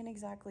 you can't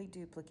exactly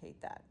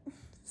duplicate that.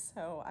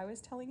 So I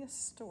was telling a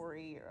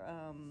story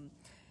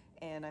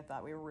and I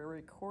thought we were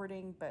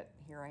recording, but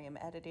here I am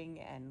editing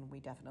and we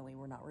definitely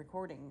were not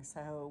recording.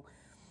 So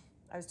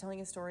I was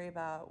telling a story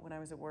about when I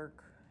was at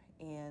work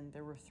and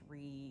there were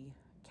 3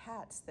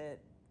 cats that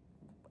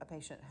a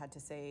patient had to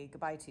say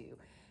goodbye to.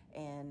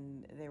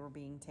 And they were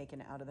being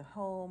taken out of the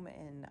home,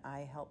 and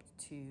I helped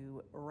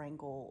to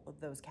wrangle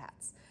those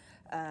cats.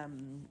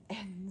 And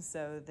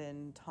so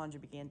then Tanja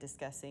began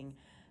discussing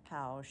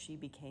how she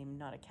became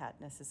not a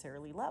cat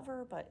necessarily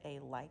lover, but a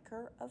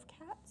liker of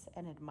cats,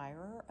 an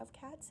admirer of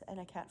cats, and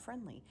a cat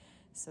friendly.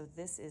 So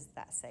this is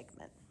that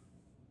segment.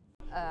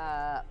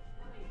 My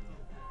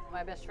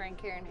best friend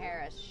Karen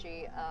Harris,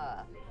 she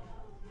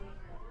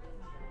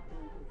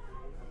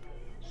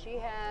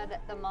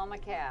had the mama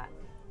cat.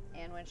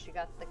 And when she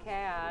got the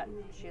cat,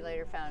 she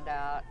later found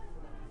out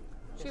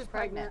She was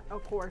pregnant,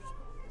 of course.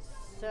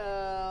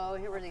 So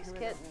here were these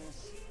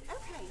kittens.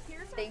 Okay,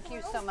 here's our Thank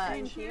you portal, so much.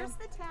 And here's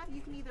the tab.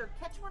 You can either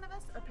catch one of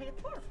us or pay at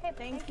the door.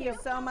 Thank you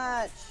so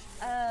much.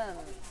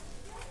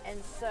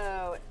 And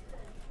so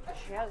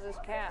she has this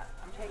cat.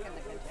 I'm taking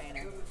the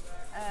container.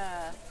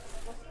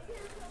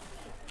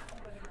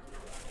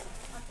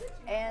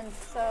 And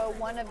so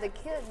one of the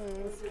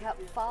kittens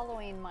kept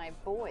following my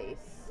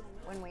voice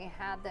when we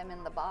had them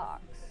in the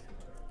box.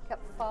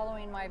 Kept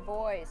following my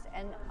voice,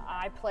 and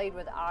I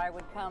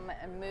would come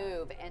and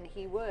move, and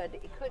he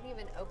couldn't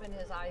even open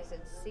his eyes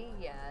and see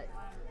yet,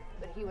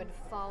 but he would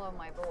follow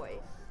my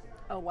voice.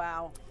 Oh,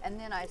 wow. And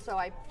then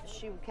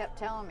she kept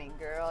telling me,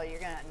 girl, you're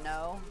gonna,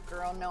 no,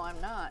 girl, no, I'm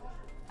not.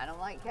 I don't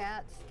like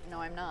cats. No,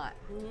 I'm not.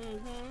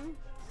 Mm-hmm.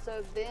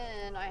 So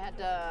then I had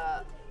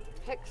to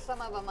pick some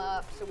of them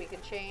up so we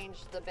could change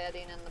the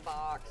bedding in the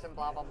box and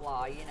blah, blah,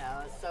 blah, you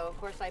know. So of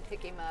course I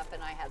pick him up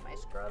and I had my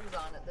scrubs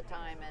on at the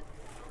time, and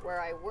where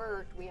I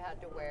worked, we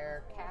had to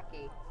wear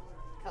khaki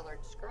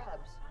colored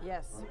scrubs.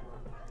 Yes.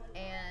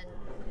 And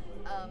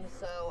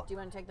so Do you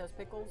want to take those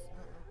pickles?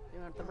 Do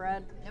you want the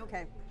bread? Nope.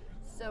 Okay.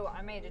 So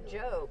I made a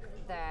joke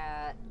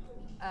that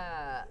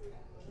that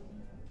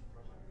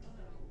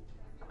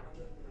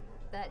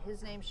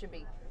his name should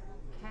be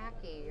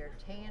Khaki or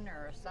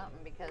Tanner or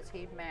something because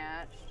he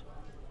matched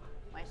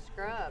my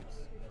scrubs.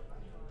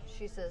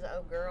 She says,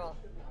 "Oh, girl,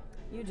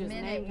 You the just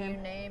minute named you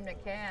him. named a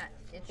cat,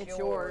 it's It's yours."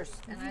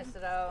 yours. And I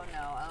said, "Oh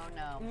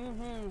no."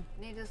 Mm-hmm.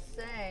 Needless to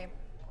say,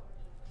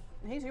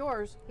 He's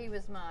yours. he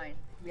was mine.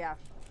 Yeah.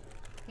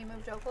 He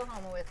moved to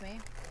Oklahoma with me.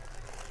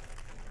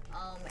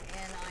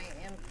 And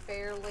I am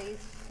fairly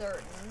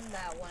certain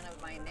that one of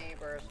my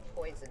neighbors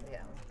poisoned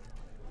him.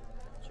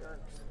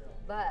 Jerks.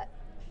 But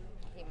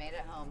he made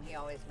it home. He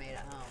always made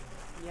it home.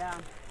 Yeah.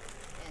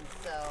 And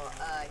so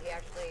he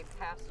actually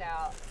passed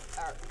out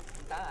or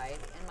died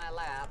in my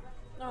lap.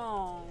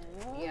 Oh.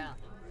 Yeah.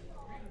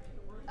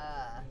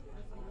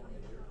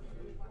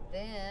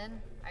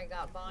 Then I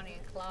got Bonnie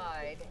and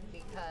Clyde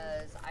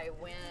because I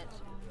went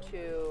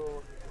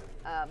to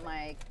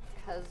my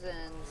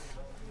cousin's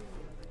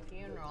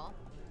funeral,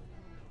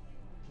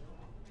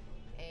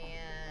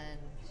 and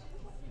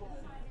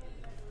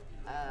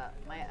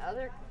my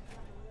other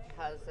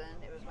cousin,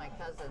 it was my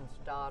cousin's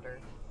daughter,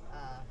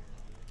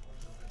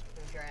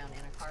 who drowned in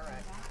a car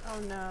wreck. Oh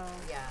no.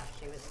 Yeah,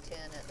 she was 10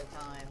 at the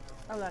time.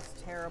 Oh, that's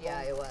terrible.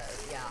 Yeah, it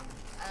was, yeah.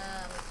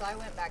 So I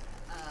went back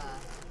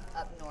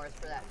up north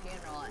for that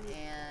funeral,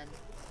 and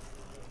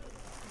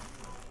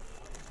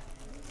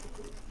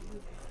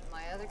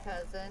my other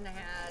cousin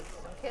had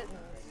some kittens.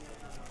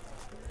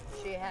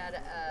 She had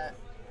a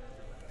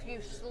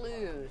few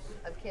slews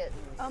of kittens.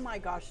 Oh my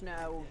gosh,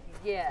 no.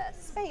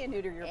 Yes. Spay and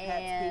neuter your pets,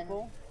 And,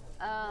 people.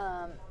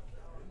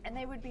 And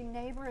they would be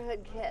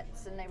neighborhood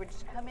kits, and they would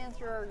just come in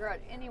through our garage.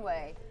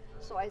 Anyway,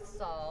 so I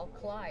saw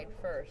Clyde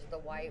first, the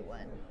white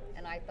one,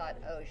 and I thought,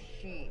 oh,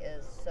 she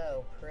is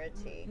so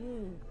pretty.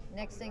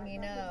 Next thing you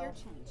know,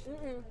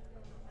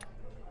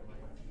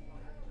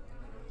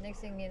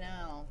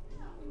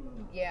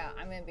 yeah,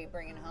 I'm going to be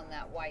bringing home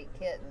that white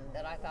kitten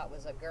that I thought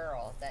was a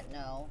girl.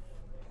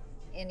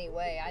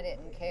 Anyway, I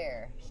didn't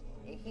care.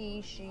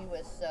 She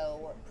was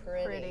so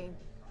pretty.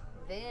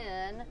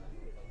 Then,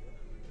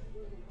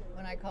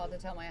 when I called to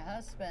tell my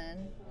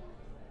husband,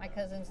 my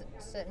cousin's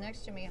sitting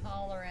next to me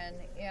hollering,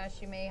 yeah,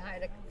 she may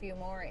hide a few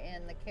more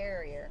in the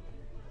carrier.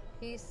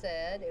 He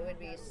said it would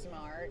be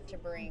smart to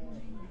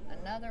bring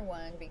another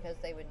one because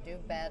they would do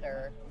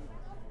better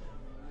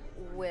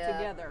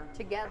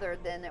together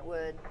than it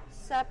would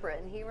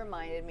separate. And he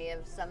reminded me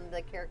of some of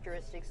the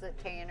characteristics that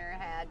Tanner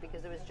had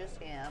because it was just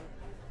him.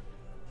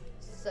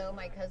 So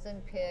my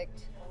cousin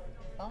picked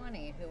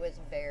Bonnie, who was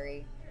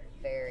very,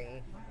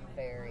 very,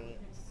 very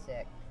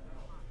sick.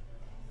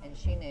 And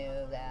she knew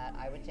that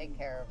I would take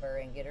care of her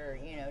and get her,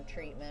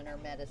 treatment or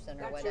medicine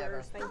or That's whatever.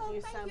 yours. Thank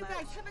you so much.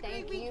 Guys. Have a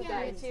Thank great you weekend.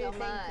 guys so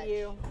much. Thank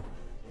you.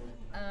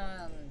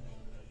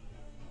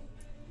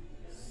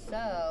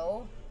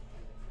 So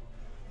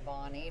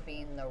Bonnie,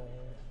 being the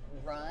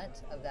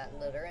runt of that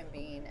litter and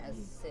being as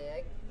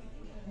sick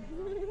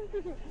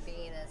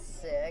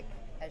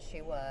as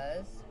she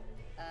was,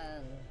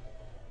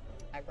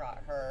 I brought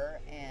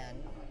her and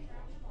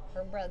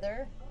her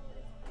brother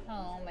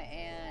home,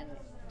 and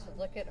to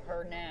look at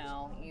her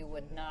now, you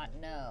would not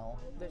know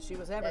That she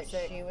was ever that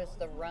sick. she was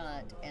the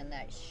runt and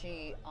that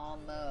she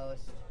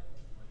almost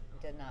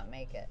did not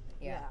make it.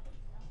 Yeah.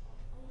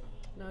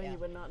 No, Yeah. you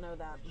would not know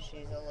that.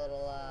 She's a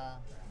little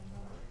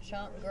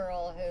chunk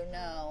girl who,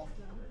 no,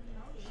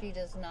 she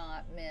does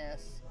not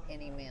miss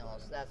any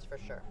meals, that's for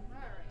sure.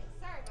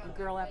 A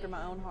girl after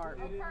my own heart.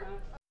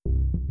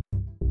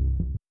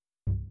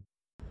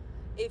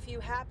 If you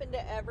happen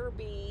to ever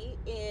be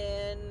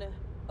in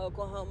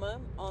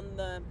Oklahoma, on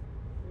the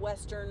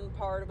western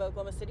part of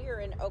Oklahoma City, or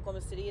in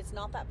Oklahoma City, it's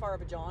not that far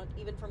of a jaunt,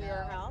 even from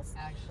your No, house.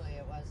 Actually,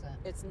 it wasn't.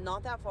 It's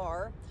not that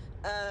far.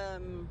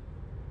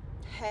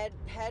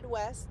 Head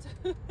west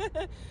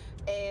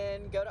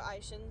and go to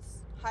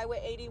Ishans,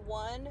 Highway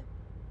 81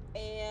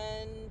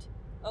 and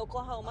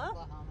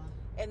Oklahoma.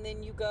 And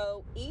then you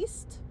go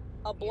east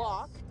a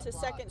block to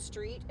 2nd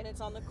Street, and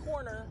it's on the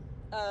corner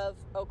of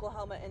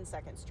Oklahoma and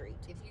 2nd Street.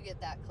 If you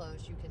get that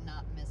close, you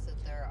cannot miss it.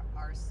 There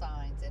are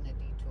signs in a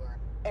detour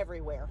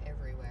Everywhere.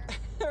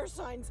 There are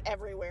signs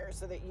everywhere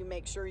so that you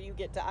make sure you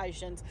get to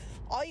Ishans.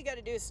 All you got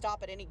to do is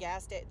stop at any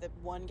the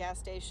one gas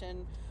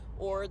station,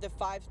 or the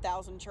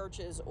 5,000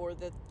 churches, or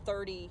the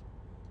 30.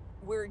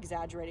 We're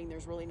exaggerating.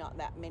 There's really not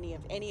that many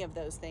of any of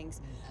those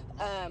things.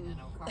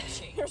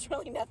 There's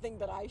really nothing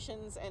but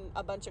Ishans and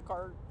a bunch of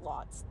car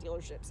lots,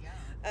 dealerships.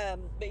 Yeah.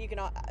 But you can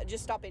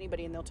just stop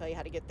anybody and they'll tell you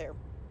how to get there.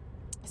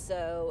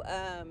 So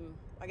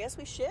I guess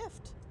we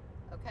shift.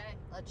 Okay,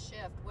 let's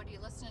shift. What are you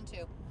listening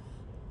to?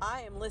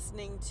 I am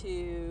listening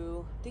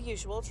to the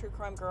usual True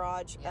Crime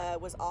Garage. Yeah.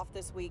 Was off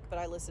this week, but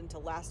I listened to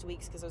last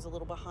week's because I was a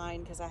little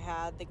behind because I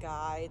had the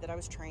guy that I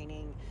was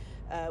training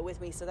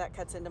with me, so that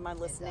cuts into my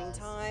listening does,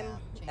 time.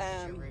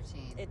 yeah. Changes your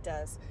routine. It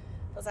does.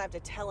 Because I have to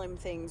tell him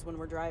things when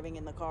we're driving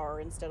in the car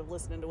instead of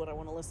listening to what I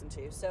want to listen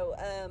to. So,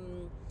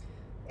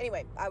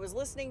 anyway, I was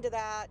listening to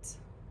that.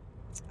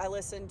 I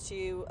listened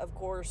to, of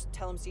course,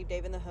 Tell 'em Steve,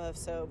 Dave, and the Hoof.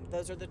 So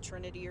those are the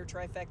Trinity or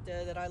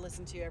trifecta that I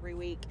listen to every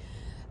week.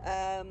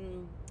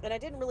 And I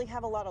didn't really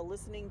have a lot of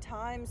listening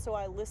time, so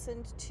I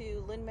listened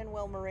to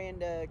Lin-Manuel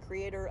Miranda,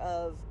 creator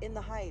of In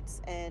the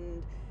Heights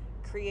and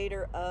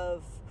creator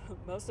of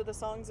most of the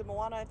songs of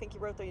Moana. I think he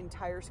wrote the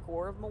entire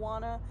score of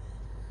Moana.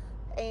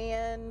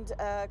 And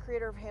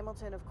creator of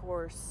Hamilton, of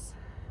course.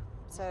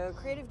 So,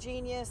 creative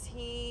genius.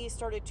 He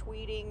started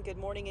tweeting good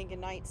morning and good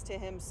nights to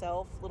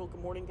himself, little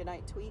good morning, good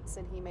night tweets,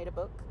 and he made a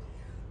book.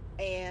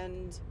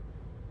 And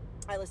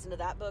I listened to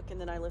that book,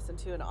 and then I listened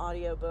to an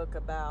audio book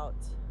about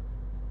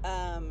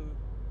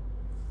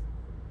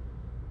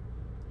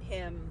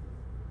him,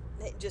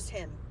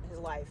 his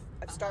life.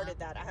 I've started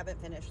that. I haven't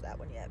finished that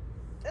one yet.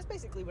 That's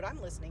basically what I'm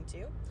listening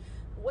to.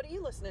 What are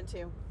you listening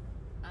to?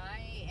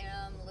 I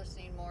am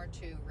listening more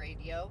to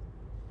radio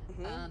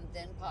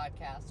than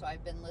podcasts. So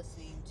I've been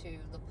listening to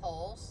The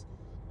Pulse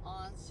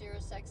on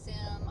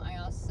SiriusXM. I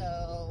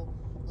also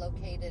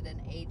located an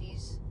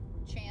 80s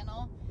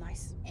channel.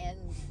 Nice.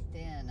 And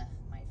then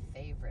my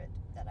favorite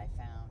that I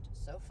found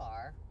so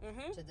far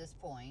to this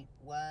point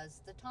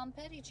was the Tom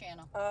Petty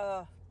channel.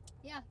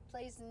 Yeah,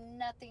 plays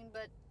nothing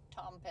but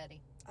Tom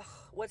Petty.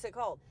 What's it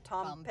called?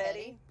 Tom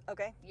Petty?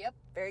 Okay. Yep.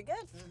 Very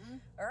good.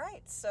 All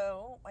right.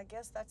 So I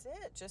guess that's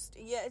it. Just,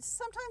 it's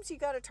sometimes you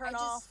got to turn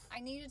off.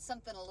 I needed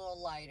something a little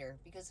lighter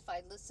because if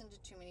I listened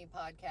to too many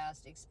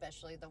podcasts,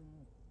 especially the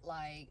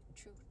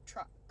True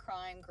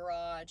Crime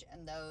Garage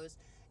and those,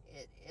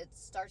 it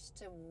starts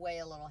to weigh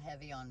a little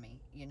heavy on me,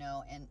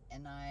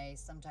 and I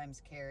sometimes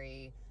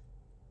carry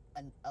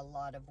a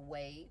lot of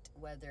weight,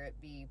 whether it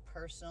be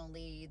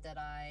personally that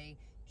I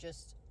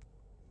just,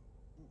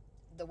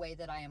 the way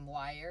that I am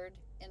wired,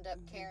 end up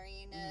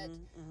carrying it,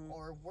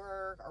 or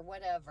work or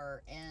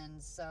whatever.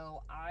 And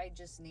so I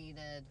just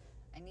needed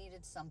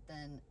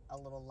something a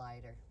little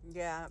lighter.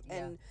 Yeah,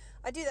 and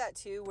I do that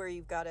too, where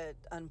you've got to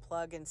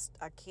unplug, and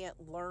I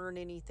can't learn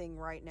anything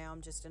right now.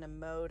 I'm just in a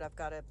mode. I've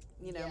got to,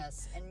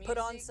 and put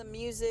on some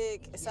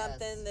music,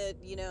 something that,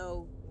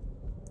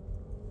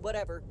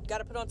 whatever. Got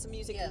to put on some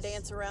music and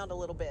dance around a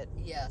little bit.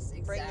 Yes,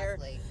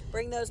 exactly.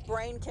 Bring those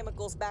brain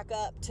chemicals back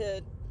up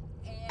to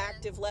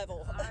active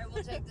level. I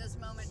will take this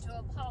moment to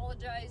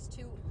apologize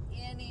to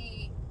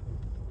any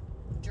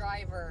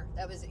driver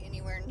that was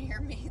anywhere near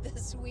me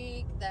this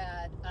week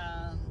that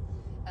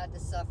had to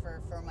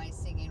suffer for my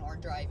singing or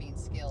driving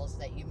skills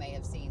that you may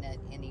have seen at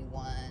any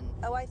one.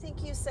 Oh, I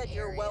think you said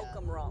you're area.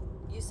 welcome wrong.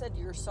 You said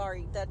you're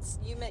sorry.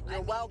 You meant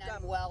you're welcome.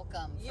 I'm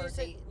welcome. You're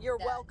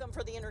welcome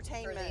for the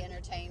entertainment. For the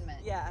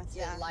entertainment. Yeah,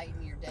 to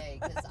lighten your day,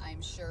 because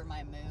I'm sure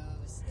my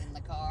moves in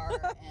the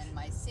car and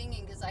my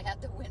singing, because I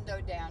had the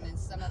window down, and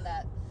some of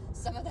that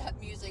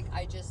music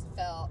I just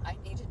felt I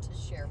needed to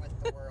share with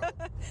the world.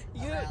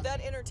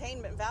 That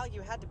entertainment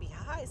value had to be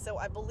high, so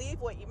I believe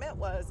what you meant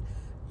was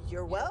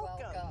you're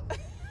welcome.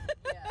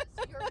 Yes,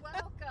 you're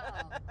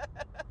welcome.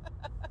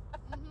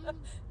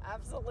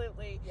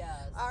 Absolutely.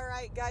 Yes. All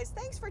right, guys,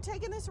 thanks for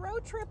taking this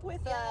road trip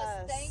with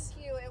us. Yes, thank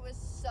you. It was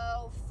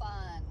so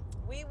fun.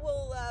 We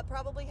will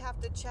probably have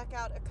to check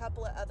out a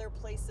couple of other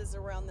places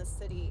around the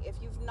city.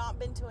 If you've not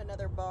been to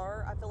another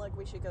bar, I feel like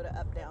we should go to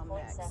Up Down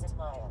next. The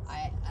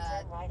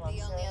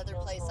only other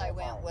place I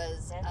went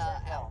was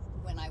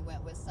when I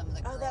went with some of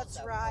the girls. Oh, that's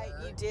right.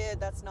 You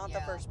did. That's not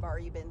the first bar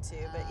you've been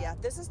to, but yeah,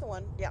 this is the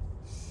one. Yeah.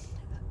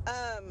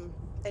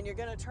 And you're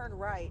going to turn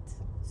right,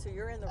 so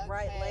you're in the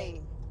right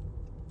lane.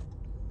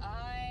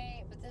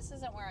 But this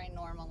isn't where I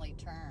normally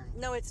turn.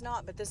 No, it's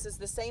not, but this is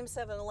the same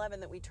 7-Eleven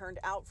that we turned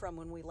out from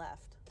when we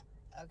left.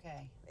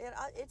 Okay.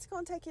 It's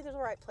going to take you to the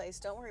right place.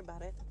 Don't worry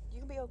about it. You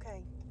can be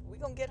okay. We're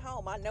going to get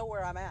home. I know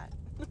where I'm at.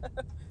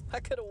 I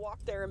could have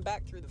walked there and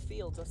back through the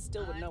fields. I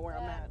still would know where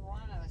I'm at.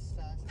 One of us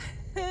does.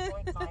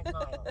 3.5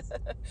 miles.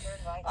 Turn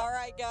right. All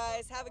right,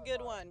 guys. Have a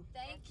good one.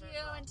 Thank you.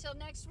 Until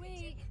next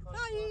week.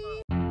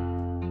 Bye.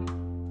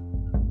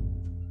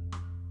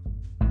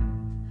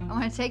 I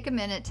want to take a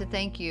minute to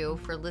thank you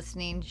for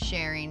listening,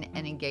 sharing,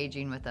 and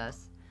engaging with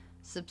us,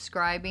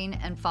 subscribing,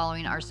 and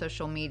following our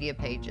social media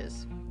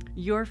pages.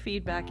 Your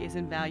feedback is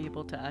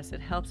invaluable to us. It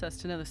helps us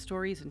to know the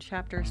stories and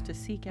chapters to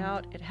seek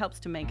out. It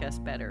helps to make us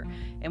better,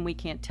 and we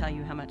can't tell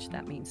you how much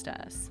that means to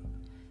us.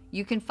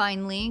 You can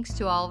find links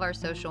to all of our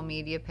social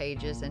media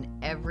pages and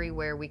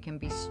everywhere we can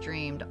be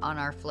streamed on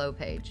our Flow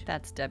page.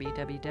 That's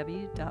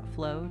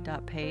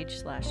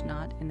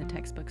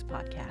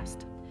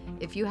www.flow.page/NotInTheTextbooksPodcast.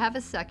 If you have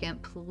a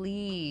second,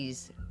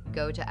 please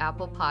go to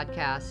Apple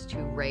Podcasts to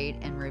rate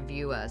and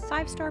review us.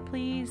 5-star,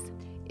 please.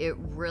 It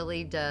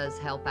really does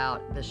help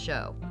out the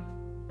show.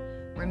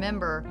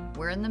 Remember,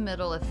 we're in the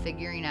middle of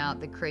figuring out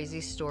the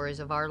crazy stories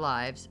of our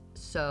lives,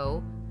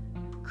 so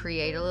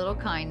create a little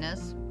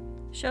kindness.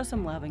 Show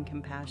some love and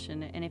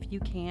compassion. And if you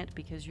can't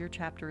because your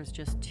chapter is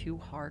just too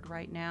hard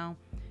right now,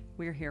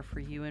 we're here for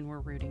you and we're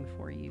rooting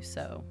for you.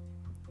 So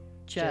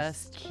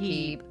just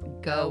keep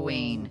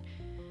going.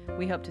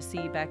 We hope to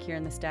see you back here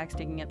in the stacks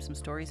digging up some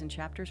stories and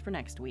chapters for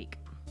next week.